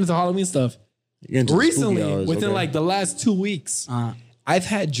into Halloween stuff, recently, within like the last 2 weeks, I've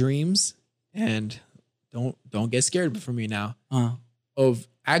had dreams, and don't get scared for me now, of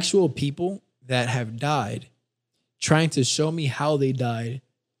actual people that have died, trying to show me how they died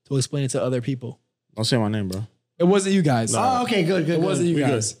to explain it to other people. Don't say my name, bro. It wasn't you guys. Oh, okay, good. It wasn't you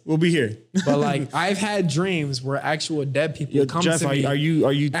guys. We'll be here. But like, I've had dreams where actual dead people come to me. Are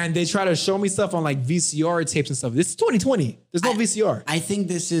you? And they try to show me stuff on like VCR tapes and stuff. This is 2020. There's no VCR. I think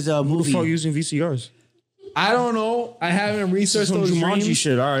this is a movie. Who the fuck using VCRs? I don't know. I haven't researched those dreams.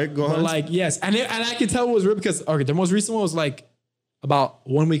 Shit. All right, go ahead. But like, yes, and I can tell it was real because the most recent one was like about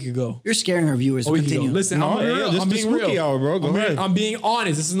 1 week ago. You're scaring our viewers. Continue. Listen, I'm being real. Hour, bro. Go ahead. I'm being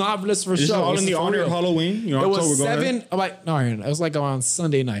honest. This is not just for show. This is all in the honor of Halloween. It was it was like on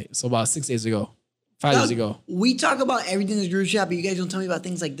Sunday night, so about 6 days ago, 5 days ago. We talk about everything in the group chat, but you guys don't tell me about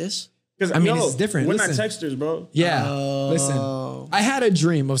things like this. Because it's different. We're not texters, bro. Yeah. Listen, I had a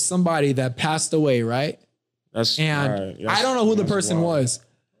dream of somebody that passed away, right? I don't know who the person was.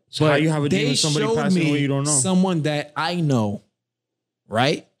 So how you have a dream of somebody passing away you don't know? Someone that I know,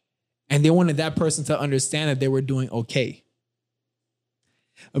 right? And they wanted that person to understand that they were doing okay.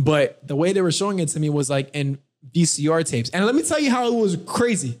 But the way they were showing it to me was like in VCR tapes. And let me tell you how it was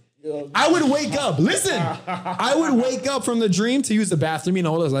crazy. I would wake up. Listen, I would wake up from the dream to use the bathroom. You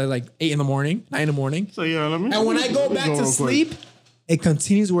know, it was like 8 in the morning, 9 in the morning. So yeah, and when I go back to sleep, it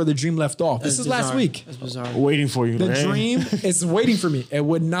continues where the dream left off. This is last week. That's bizarre. Waiting for you. The dream is waiting for me. It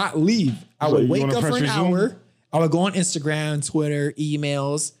would not leave. I would wake up for an hour. I would go on Instagram, Twitter,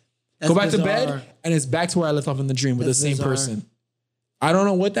 emails, go back to bed, and it's back to where I left off in the dream with the same person. I don't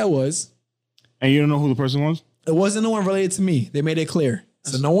know what that was. And you don't know who the person was? It wasn't no one related to me. They made it clear.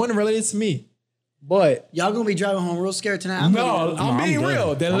 So no one related to me. But y'all gonna be driving home real scared tonight? I'm being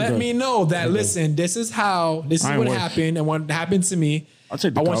real. They let me know that, listen, this is what happened and what happened to me. I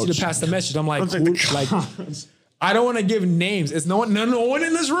want you to pass the message. I'm like, I don't want to give names. It's no one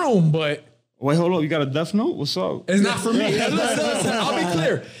in this room, but wait, hold up. You got a death note? What's up? It's not for me. Listen, I'll be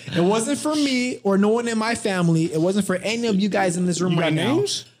clear. It wasn't for me or no one in my family. It wasn't for any of you guys in this room right now.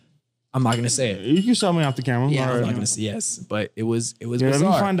 I'm not gonna say it. You can show me off the camera. Yeah, I'm not gonna say yes, but it was bizarre. Let me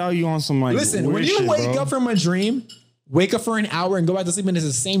find out you on some like. Listen, when you wake up from a dream, wake up for an hour and go back to sleep and it's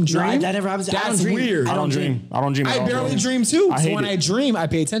the same dream. No, that never happens. That's weird. I don't dream. I barely dream too. So when I dream, I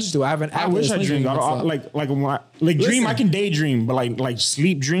pay attention to it. I have an app. I wish I dreamed. Like dream. I can daydream, but like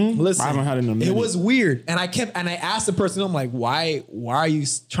sleep dream. Listen, I haven't had it in a minute. It was weird, and I asked the person, I'm like, why are you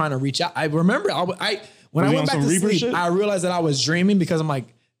trying to reach out? I remember when I went back to sleep, I realized that I was dreaming because I'm like,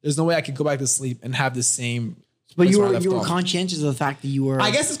 there's no way I could go back to sleep and have the same. But you were conscientious of the fact that you were.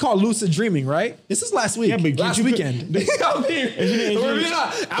 I guess it's called lucid dreaming, right? This is last week. Yeah, but last weekend. I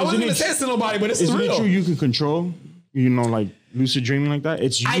wasn't gonna say this to nobody, but it's real. Isn't it true you can control, like lucid dreaming like that?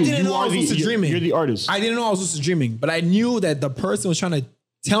 It's you. I didn't know I was lucid dreaming. You're the artist. I didn't know I was lucid dreaming, but I knew that the person was trying to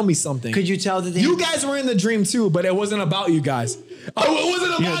tell me something. Could you tell that you guys were in the dream too, but it wasn't about you guys. It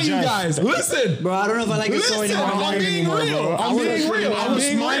wasn't about you guys. Listen, bro. I don't know if I like this story anymore. I'm being real. I'm being real. I'm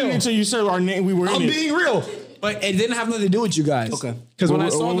being real until you said our name. We were in it. I'm being real. But it didn't have nothing to do with you guys. Okay. Because when I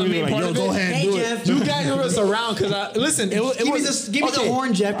saw the main part of it, go ahead, do it. You guys were just around because listen. It was give me the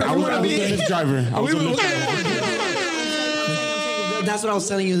horn, Jeff. I was the driver. That's what I was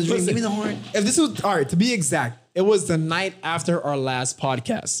telling you in the dream. Give me the horn. If this was all right, to be exact, it was the night after our last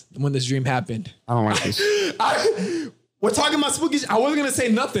podcast when this dream happened. I don't like this. We're talking about spooky. I wasn't gonna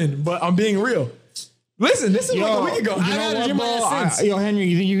say nothing, but I'm being real. Listen, this is like a week ago. I had a dream since. Yo, Henry,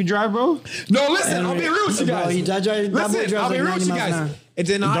 you think you can drive, bro? No, listen. I'll be real with you guys. Listen, I'll be real with you guys. It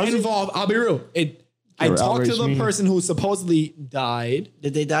did not involve. I'll be real. I talked to the person who supposedly died.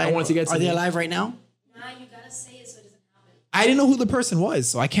 Did they die? I want to get to. Are they alive right now? Nah, you gotta say it so it doesn't happen. I didn't know who the person was,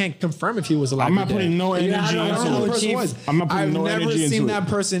 so I can't confirm if he was alive. I'm not putting no energy into it. I'm not putting no energy into it. I've never seen that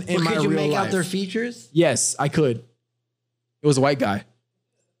person in my real life. Could you make out their features? Yes, I could. It was a white guy.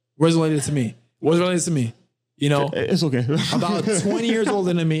 Was related to me. Was related to me. You know, it's okay. About 20 years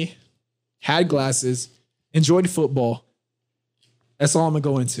older than me, had glasses, enjoyed football. That's all I'm gonna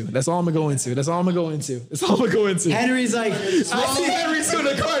go into. That's all I'm gonna go into. That's all I'm gonna go into. That's all I'm gonna go into. Henry's like, I see Henry's in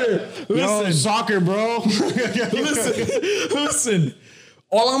the corner. Listen, Listen, soccer, bro. listen.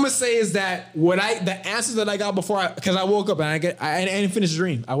 All I'm gonna say is that the answers that I got before, because I woke up and I didn't finish the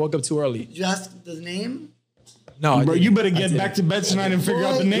dream. I woke up too early. Did you ask the name? No, bro, you better get back to bed tonight and figure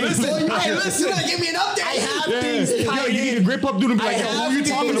out the name. Listen, You gotta give me an update. I have things Yo, tied you need to grip up, dude, and be like, yo, what are you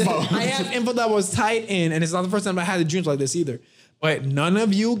talking about? I have info that was tied in, and it's not the first time I had the dreams like this either. But none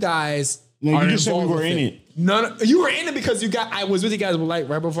of you guys. No, you just said we were in it. You were in it because I was with you guys like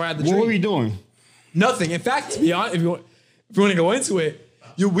right before I had the dream. What were we doing? Nothing. In fact, to be honest, if you want to go into it,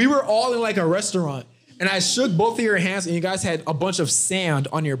 we were all in like a restaurant, and I shook both of your hands, and you guys had a bunch of sand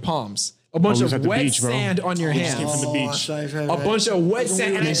on your palms. A bunch of wet sand on your hands. Came from the beach. A bunch of wet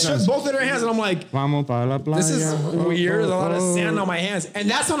sand. And I shook both of their hands, and I'm like, this is weird. There's a lot of sand on my hands. And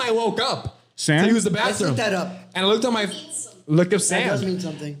that's when I woke up Sand? to use the Let's bathroom. look that up. And I looked at looked up That sand. does mean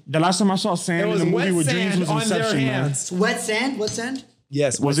something. The last time I saw sand There in was the movie wet with Dreams sand was on their Inception, man. hands. Wet sand? What sand?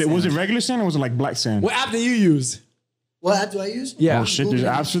 Yes. Was it regular sand or was it like black sand? What app do you use? What app do I use? Yeah. Oh shit, there's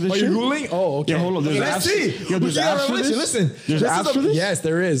apps for this Are shit? you Googling? Oh, okay. Yeah, hold on. There's Okay, apps. let's see. Yo, there's apps for this? Listen. There's apps for this? Yes,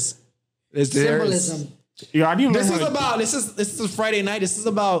 there is. Symbolism. Yeah, I didn't This learn is how to- about this is Friday night. This is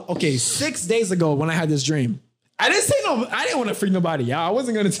about 6 days ago when I had this dream. I didn't want to freak nobody out. I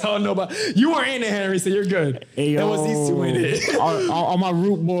wasn't gonna tell nobody. You were in it, Henry, so you're good. Hey, it was these two in it. all my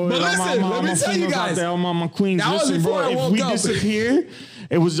root boys, But listen, let me tell you guys. all my queens. That was Listen, before bro, I if woke we up. disappear,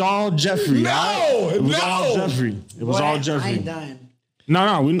 it was all Jeffrey. No, right? It was no. all Jeffrey. It was all I Jeffrey. ain't dying.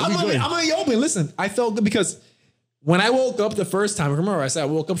 No, we I'm good. gonna be open. Listen, I felt good because when I woke up the first time, remember I said I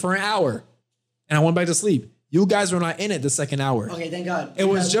woke up for an hour and I went back to sleep. You guys were not in it the second hour. Okay, thank God. It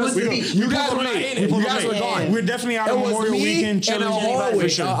was just you guys were not in it. You guys were gone. We're definitely out It on was Memorial me Weekend in chilling. a hallway. For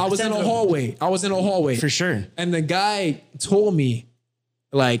sure. I was in a hallway. For sure. And the guy told me,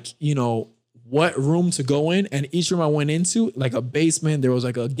 like, what room to go in. And each room I went into, like a basement, there was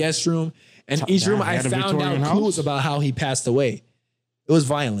like a guest room. And each room I found out clues about how he passed away. It was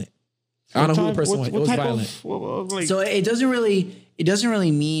violent. I don't know who the person was. It was violent. So it doesn't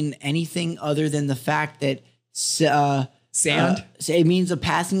really mean anything other than the fact that Sand? It means a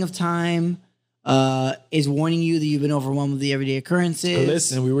passing of time. Is warning you that you've been overwhelmed with the everyday occurrences.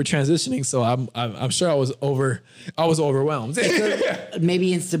 Listen, we were transitioning, so I'm sure I was overwhelmed.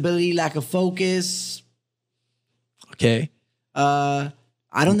 Maybe instability, lack of focus. Okay.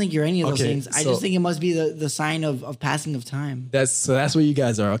 I don't think you're any of those Okay, things. I just think it must be the sign of passing of time. That's what you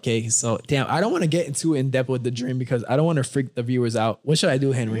guys are. Okay. So damn, I don't want to get too in depth with the dream because I don't want to freak the viewers out. What should I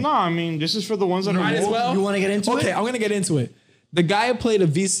do, Henry? No, I mean, this is for the ones that Might are as well. You want to get into it? Okay, I'm gonna get into it. The guy played a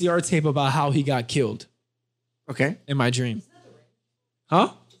VCR tape about how he got killed Okay. in my dream.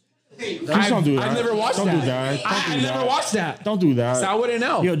 Huh? Please don't do that. I've never watched Don't that. do that. I never watched that. Don't do that. So I wouldn't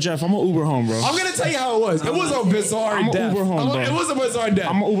know. Yo, Jeff, I'm gonna Uber home, bro. I'm gonna tell you how it was. It was a bizarre I'm a death. Uber home, bro. It was a bizarre death.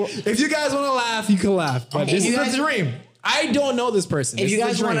 I'm a Uber- If you guys want to laugh, you can laugh. But this you is guys- a dream. I don't know this person. If This you is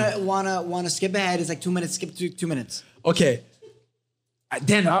guys a dream. wanna skip ahead, it's like 2 minutes. Skip to 2 minutes. Okay. I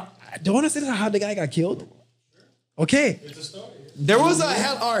don't want to say how the guy got killed. Okay. It's a story. There was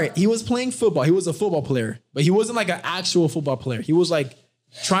all right. He was playing football. He was a football player, but he wasn't like an actual football player. He was like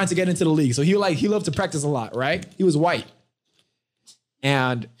trying to get into the league. So he loved to practice a lot, right? He was white.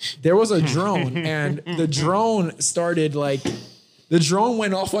 And there was a drone, and the drone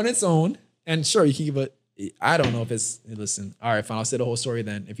went off on its own. And sure, you can give I don't know if listen. All right, fine. I'll say the whole story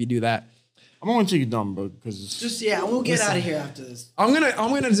then if you do that. I'm gonna take you down, bro, because We'll get out of here after this. I'm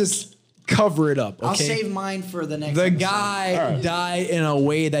gonna just cover it up. Okay? I'll save mine for the next. The episode. guy died in a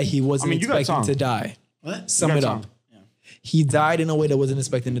way that he wasn't you got expecting time. to die. What? Sum it up. He died in a way that wasn't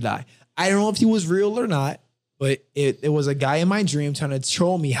expecting to die. I don't know if he was real or not, but it was a guy in my dream trying to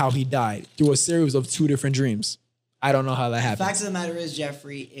show me how he died through a series of 2 different dreams. I don't know how that happened. Fact of the matter is,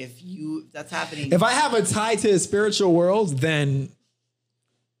 Jeffrey, if that's happening. If I have a tie to the spiritual world, then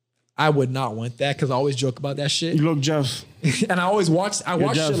I would not want that because I always joke about that shit. you look, Jeff. And I watch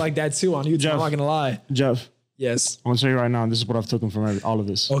Jeff. shit like that too on YouTube. Jeff. I'm not gonna lie. Jeff, Yes. I'm gonna tell you right now. This is what I've taken from all of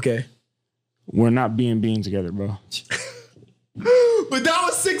this. Okay. We're not being together, bro. But that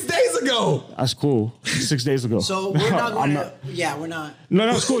was 6 days ago. That's cool. 6 days ago. so we're not going to. Yeah, we're not. No,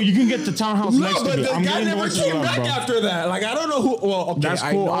 it's cool. You can get the townhouse No, next but to it. the I'm guy getting never more to came love, back bro. after that. Like, I don't know who. Well, okay, That's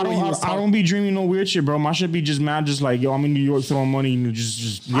cool. I don't be dreaming no weird shit, bro. My shit be just mad, just like, yo, I'm in New York throwing money and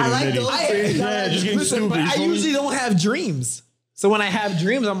just I getting like ready. those. Yeah, just getting Listen, stupid. but you I feel me? usually don't have dreams. So when I have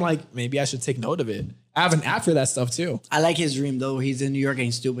dreams, I'm like, maybe I should take note of it. I have an app for that stuff too. I like his dream though. He's in New York,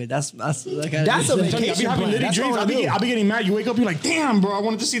 ain't stupid. That's That's a I be vacation having plan. litty That's dreams. what I do. I be getting mad. You wake up, you're like, damn, bro, I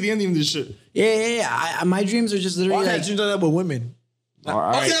wanted to see the ending of this shit. Yeah. My dreams are just literally Why like. can't you do that with women? All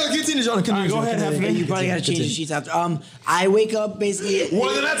right. Okay, continue, John. Go ahead. You probably got to change the sheets after. I wake up basically.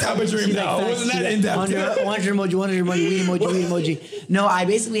 Wasn't that type of dream though? Wasn't that in depth? 100 emoji, weed emoji. No, I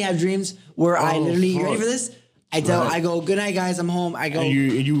basically have dreams where I literally. You ready for this? I go, good night, guys. I'm home. I go. And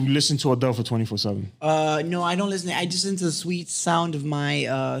you listen to Adele for 24/7. No, I don't listen. I just listen to the sweet sound of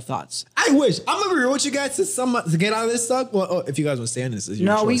my thoughts. I wish. I'm gonna be real with you guys to get out of this stuff. Well, if you guys want to stay in this, is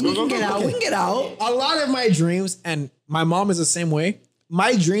your choice. We can get out. We can get out. A lot of my dreams, and my mom is the same way.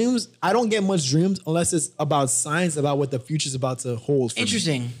 My dreams, I don't get much dreams unless it's about signs about what the future's about to hold.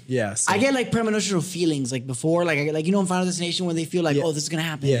 Interesting. Yes. I get like premonitional feelings like before, like in Final Destination when they feel like, oh, this is gonna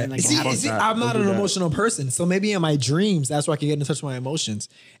happen. Yeah. And, like, see, I'm not an emotional person, so maybe in my dreams that's where I can get in touch with my emotions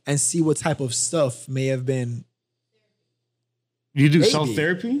and see what type of stuff may have been. You do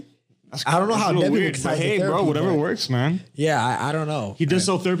self-therapy? I don't know how Debbie weird, but hey, bro, whatever works, man. Yeah, I don't know. He does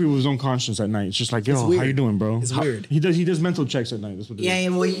self-therapy with his own conscience at night. It's just like, yo, how you doing, bro? It's weird. He does mental checks at night. That's what it is. Yeah,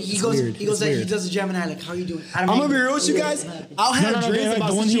 well, he does a Gemini, like, how you doing? I'm gonna be real with you guys. I'll have dreams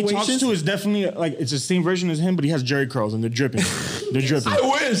about the one he talks to is definitely like it's the same version as him, but he has Jerry curls and they're dripping. They're dripping. I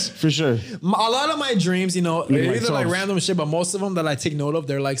wish. For sure. A lot of my dreams, they're either like random shit, but most of them that I take note of,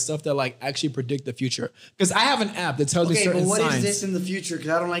 they're like stuff that like actually predict the future. Because I have an app that tells me certain signs. Okay, but what is this in the future?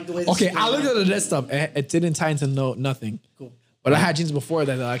 Because I don't like the way this is I looked at this stuff. It didn't tie into nothing. Cool. But I had dreams before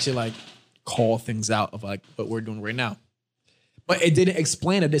that actually like call things out of like what we're doing right now. But it didn't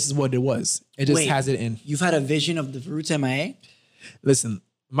explain that this is what it was. It just has it in. You've had a vision of the Roots MIA? Listen,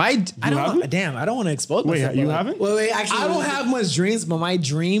 I don't want to expose myself. Wait, you haven't? Wait, actually. I don't have much dreams, but my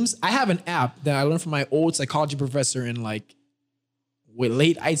dreams, I have an app that I learned from my old psychology professor in like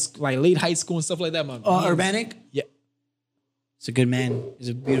late high school and stuff like that. Urbanic? Yeah. It's a good man. He's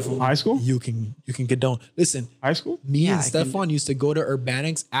a beautiful man. High school? You can get down. Listen. High school? Me and Stefan used to go to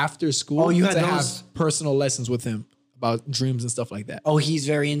Urbanics after school to have personal lessons with him about dreams and stuff like that. Oh, he's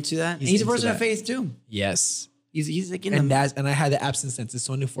very into that? He's a person of faith too. Yes. He's like in and I had the absence since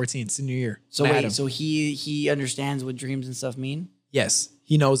 2014, senior year. So so he understands what dreams and stuff mean? Yes,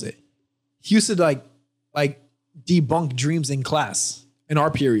 he knows it. He used to like debunk dreams in class in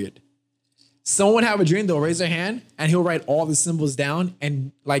our period. Someone would have a dream, they'll raise their hand and he'll write all the symbols down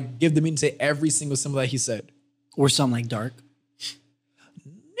and like give the meaning to every single symbol that he said. Or some like dark.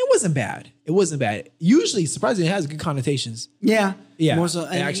 It wasn't bad. Usually, surprisingly, it has good connotations. Yeah. More so,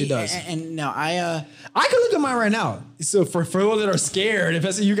 it actually does. And no, I can look at mine right now. So for those that are scared, if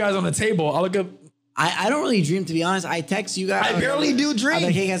I see you guys on the table, I'll look up. I don't really dream, to be honest. I text you guys. I barely do dream.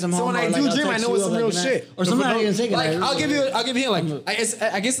 Like, hey guys, I'm home. So when I do dream, I know it's some real shit. Or sometimes I even say like, I'll give you like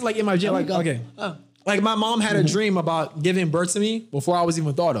I guess like in my dream, like okay. Oh. Like my mom had a dream about giving birth to me before I was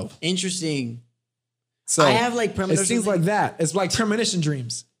even thought of. Interesting. So I have like premonition. It seems like that. It's like premonition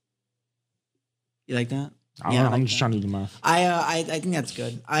dreams. You like that? I'm just trying to do math. I think that's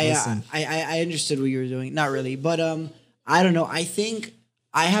good. I understood what you were doing. Not really, but I don't know. I think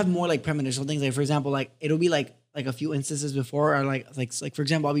I have more like premonitional things. Like for example, like it'll be like a few instances before, or like for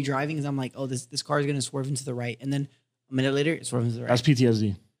example, I'll be driving and I'm like, oh, this car is gonna swerve into the right, and then a minute later it swerves into the right. That's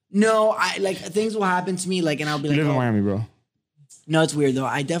PTSD. No, I like things will happen to me, like, and I'll be like, you live in Miami, bro. No, it's weird though.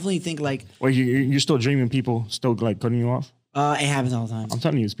 I definitely think like. Wait, you're still dreaming people still like cutting you off? It happens all the time. I'm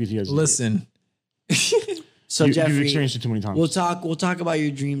telling you, it's PTSD. Listen. So Jeffrey, you've experienced it too many times. We'll talk about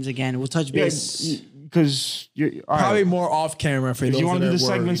your dreams again. We'll touch base because probably more off camera for if you want to do the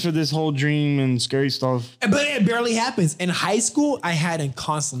segments for this whole dream and scary stuff. But it barely happens. In high school, I had it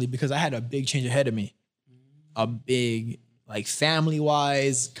constantly because I had a big change ahead of me, a big like family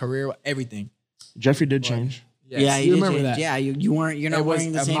wise, career, everything. Jeffrey did change. Yes. Yeah, you remember that. Yeah, you're not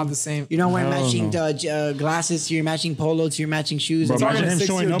wearing the same. Not the same. You're not wearing matching glasses to your matching polo to your matching shoes. Bro, imagine him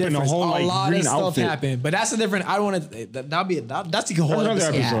showing up in a whole like green outfit. Happened, but that's a different. I don't want to. That's a whole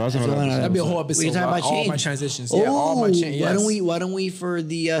episode. That'd be a whole episode. We can talk about all my transitions. Yeah, all my changes. Why don't we, for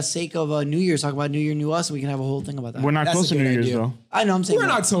the sake of New Year, talk about New Year, New Us? We can have a whole thing about that. We're not close to New Year's though. I know. I'm saying we're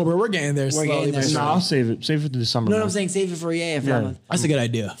in October. We're getting there. We're getting there. No, I'll save it. Save it to December. No, I'm saying save it for That's a good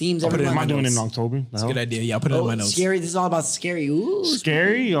idea. Themes. Am I doing it in October? That's a good idea. Yeah, I'll put it in my notes. Scary. This is all about scary. Ooh,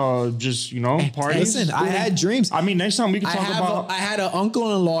 scary or just parties. Listen, I had dreams. I mean, next time we can talk about. I had an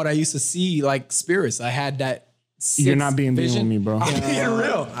uncle-in-law that used to see like spirits. I had that. You're not being with me, bro. I'm being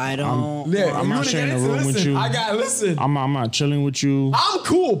real. I don't. I'm not sharing a room with you. I'm not chilling with you. I'm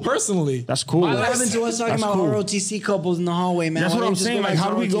cool personally. That's cool. What happened to us talking about ROTC couples in the hallway, man? That's what I'm saying. Like,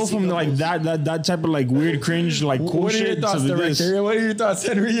 how do we go from like that type of like weird cringe like cool shit to this? What are your thoughts,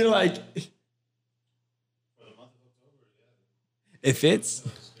 Henry? You're like, it fits.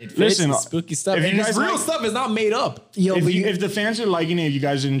 Listen, spooky stuff. And it's real stuff is not made up. Yo, if the fans are liking it, if you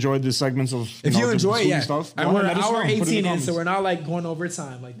guys enjoyed the segments of if you enjoy it, stuff, and we're hour 18 in, so we're not like going over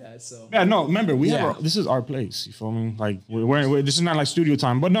time like that. So no, remember this is our place. You feel me? Like we're this is not like studio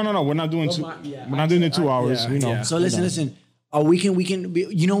time. But no, we're not doing we're not doing the 2 hours. You know. So listen. We can we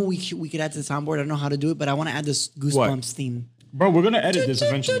could add to the soundboard. I don't know how to do it, but I want to add this Goosebumps theme. Bro, we're gonna edit this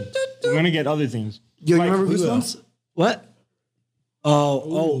eventually. We're gonna get other things. Yo, you remember Goosebumps? What?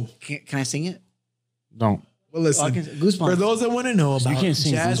 Oh! Can I sing it? Don't. Well, listen. Goosebumps. For those that want to know about, you can't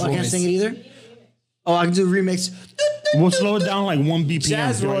sing. I can't sing it either. Oh, I can do a remix. We'll slow it down like 1 BPM.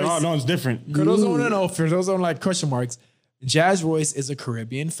 Jazz Royce. Oh, no, it's different. For those that want to know, for those that don't like question marks, Jazz Royce is a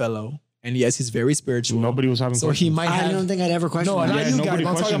Caribbean fellow. And yes, he's very spiritual. Nobody was having questions. He might have. I don't think I'd ever question. No, not you guys.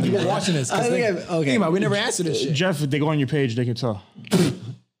 I'm talking about people watching this. Okay. We never answered this shit. Jeff, if they go on your page, they can tell.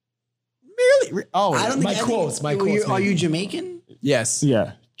 Really? Oh, I don't think my quotes. Are you Jamaican? Yes.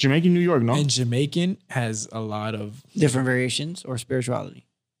 Yeah. Jamaican, New York, no? And Jamaican has a lot of different variations or spirituality.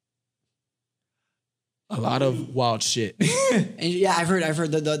 A lot of wild shit. Yeah, I've heard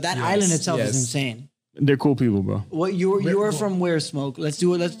that island itself is insane. They're cool people, bro. What you're from where, Smoke? Let's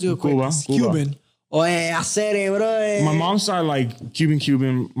do it quick. Cuban. My mom's side like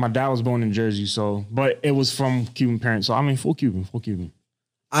Cuban. My dad was born in Jersey, so but it was from Cuban parents. So I mean full Cuban.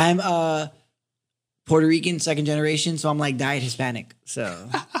 I'm Puerto Rican, second generation, so I'm like diet Hispanic. So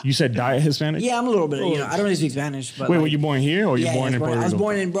you said diet Hispanic? Yeah, I'm a little bit. I don't really speak Spanish. But wait, were you born here or you born in Puerto Rico? I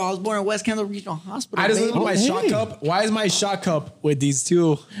was born in West Kendall Regional Hospital. I just look at my shot cup. Why is my shot cup with these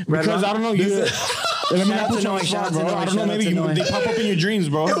two? Because I don't know. Let me not put you on shot, bro. I don't know. Maybe they pop up in your dreams,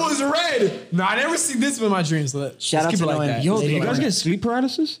 bro. It was red. No, I never seen this in my dreams. Shout out to like that. Yo, do you guys get sleep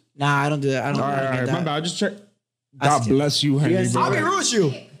paralysis? Nah, I don't do that. I don't. All right. My bad. I just checked. God bless you, Henry. I'll be real with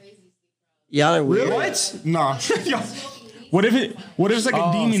you. Y'all are weird. Really? What? Nah. What if it's like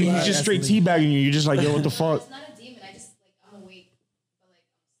a demon and he's just straight teabagging you? You're just like, yo, what the fuck? It's not a demon. I just I'm awake.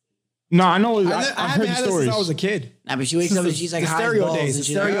 No, I know. I've heard stories since I was a kid. Nah, but she wakes up and she's like stereo days.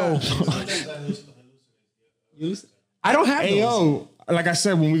 Stereo. I don't have. Hey yo, like I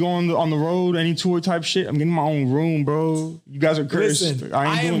said, when we go on the road, any tour type shit, I'm getting my own room, bro. You guys are cursed. Listen,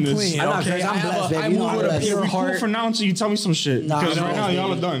 I ain't doing this. Clean. I'm blessed, baby. I move with a pure heart. Cool for now until you tell me some shit. Because right now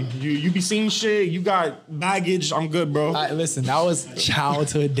y'all are done. You be seeing shit. You got baggage. I'm good, bro. Listen, that was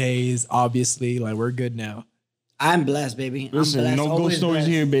childhood days. Obviously, like we're good now. I'm blessed, baby. Listen, I'm blessed. no ghost stories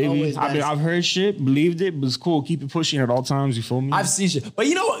here, baby. I've heard shit, believed it, but it's cool. Keep it pushing at all times. You feel me? I've seen shit, but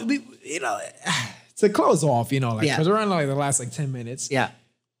to close off, because we're on like the last like 10 minutes. Yeah.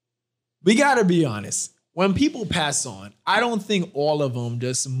 We gotta be honest. When people pass on, I don't think all of them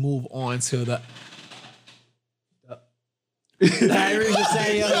just move on to the. I was just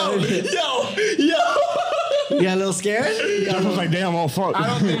saying, yo. You got a little scared? I was like, damn, oh fuck. I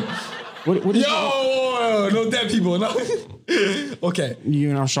don't think. What is no dead people. No. Okay.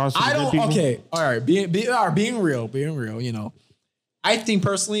 You know, shots. I don't. Okay. All right. Being real. I think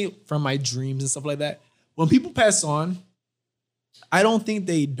personally, from my dreams and stuff like that, when people pass on, I don't think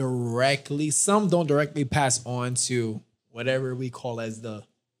some don't directly pass on to whatever we call as the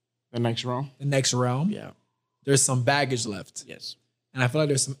next realm. The next realm. Yeah. There's some baggage left. Yes. And I feel like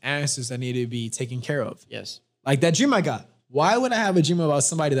there's some answers that need to be taken care of. Yes. Like that dream I got. Why would I have a dream about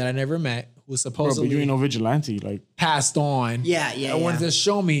somebody that I never met who supposedly but you ain't no vigilante, like passed on? Yeah. I wanted to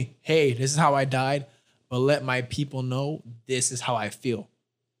show me, hey, this is how I died, but let my people know this is how I feel.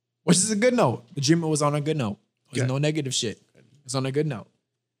 Which is a good note. The dream was on a good note. There's no negative shit. It's on a good note.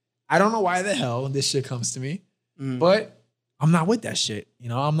 I don't know why the hell this shit comes to me, but I'm not with that shit.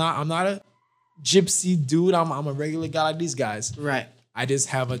 I'm not a gypsy dude. I'm a regular guy like these guys. Right. I just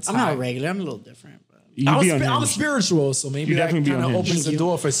have a time. I'm not regular. I'm a little different. But I'm spiritual, so maybe that kind of opens the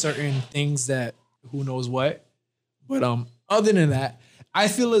door for certain things that who knows what. But other than that, I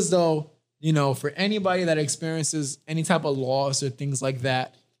feel as though, for anybody that experiences any type of loss or things like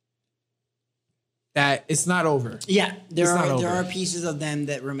that, that it's not over. Yeah, there are pieces of them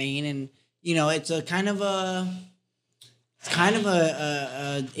that remain, and it's a kind of a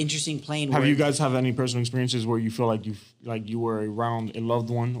interesting plane. Have you guys have any personal experiences where you feel like you were around a loved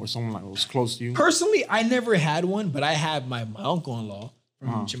one or someone that was close to you? Personally, I never had one, but I had my uncle-in-law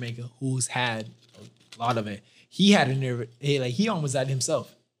from Jamaica who's had a lot of it. He had he almost had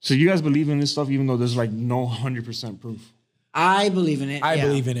himself. So you guys believe in this stuff, even though there's like no 100% proof. I believe in it. I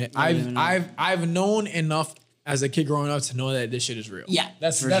believe in it. I've known enough as a kid growing up to know that this shit is real. Yeah,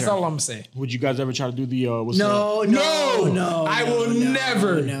 that's all I'm saying. Would you guys ever try to do the? No. I will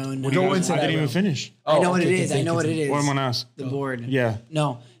never go into that. I didn't even finish. I know what it is. What am I gonna ask? The board. Yeah.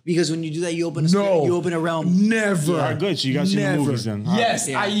 No, Because when you do that, you open a realm. Never. Yeah, good. So you guys see the movies then. Yes,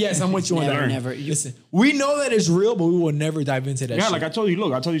 yes, I'm with you on that. Never. Listen, we know that it's real, but we will never dive into that. Yeah, shit. like I told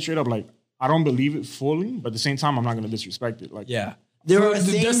you straight up, like I don't believe it fully, but at the same time, I'm not gonna disrespect it. Like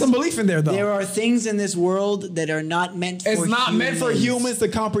there's some belief in there though. There are things in this world that are not meant for humans. It's not meant for humans to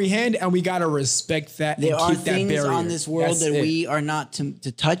comprehend, and we gotta respect that. There are things on this world that we are not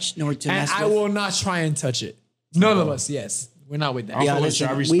to touch nor to mess with. And I will not try and touch it. None of us, yes. We're not with that. Yeah, listen,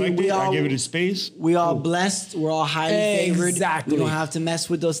 I respect it. I give it a space. We all blessed. We're all highly favored. Exactly. We don't have to mess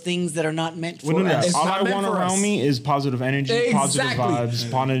with those things that are not meant for us. All I want around me is positive energy, positive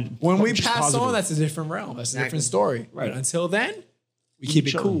vibes. When we pass on, that's a different realm. That's a different story. Right. But until then, we keep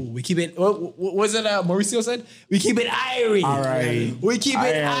it cool. We keep it. What was it? Mauricio said we keep it irie. All right. We keep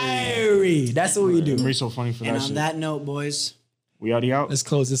it irie. That's what we do. Mauricio so funny for that. And on that note, boys. We already out. Let's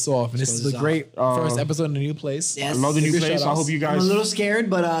close this off. And this is a great first episode in the new place. Yes. I love the new place. I hope you guys. I'm a little scared,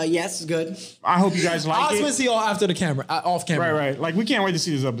 but yes, it's good. I hope you guys like it. I'll see y'all after the camera, off camera. Right. Like we can't wait to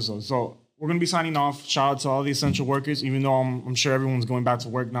see this episode. So we're gonna be signing off. Shout out to all the essential workers, even though I'm sure everyone's going back to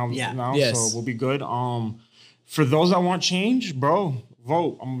work now. Yes. So we'll be good. For those that want change, bro,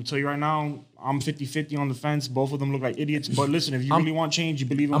 vote. I'm gonna tell you right now. I'm 50-50 on the fence. Both of them look like idiots. But listen, if you really want change, you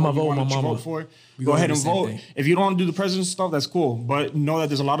believe in what you want to vote for, go ahead and vote. If you don't want to do the president's stuff, that's cool. But know that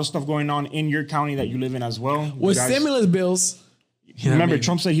there's a lot of stuff going on in your county that you live in as well. With stimulus bills. Remember,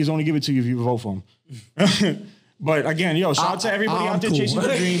 Trump said he's only give it to you if you vote for him. But again, shout out to everybody out there chasing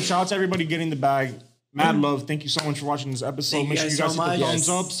the dream. Shout out to everybody getting the bag. Mad love. Thank you so much for watching this episode. Make sure you guys hit the thumbs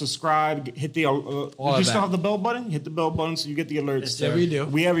up, subscribe, hit the. You still have the bell button? Hit the bell button so you get the alerts. Yeah, we do.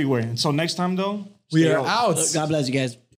 We everywhere. And so next time though, we are out. God bless you guys.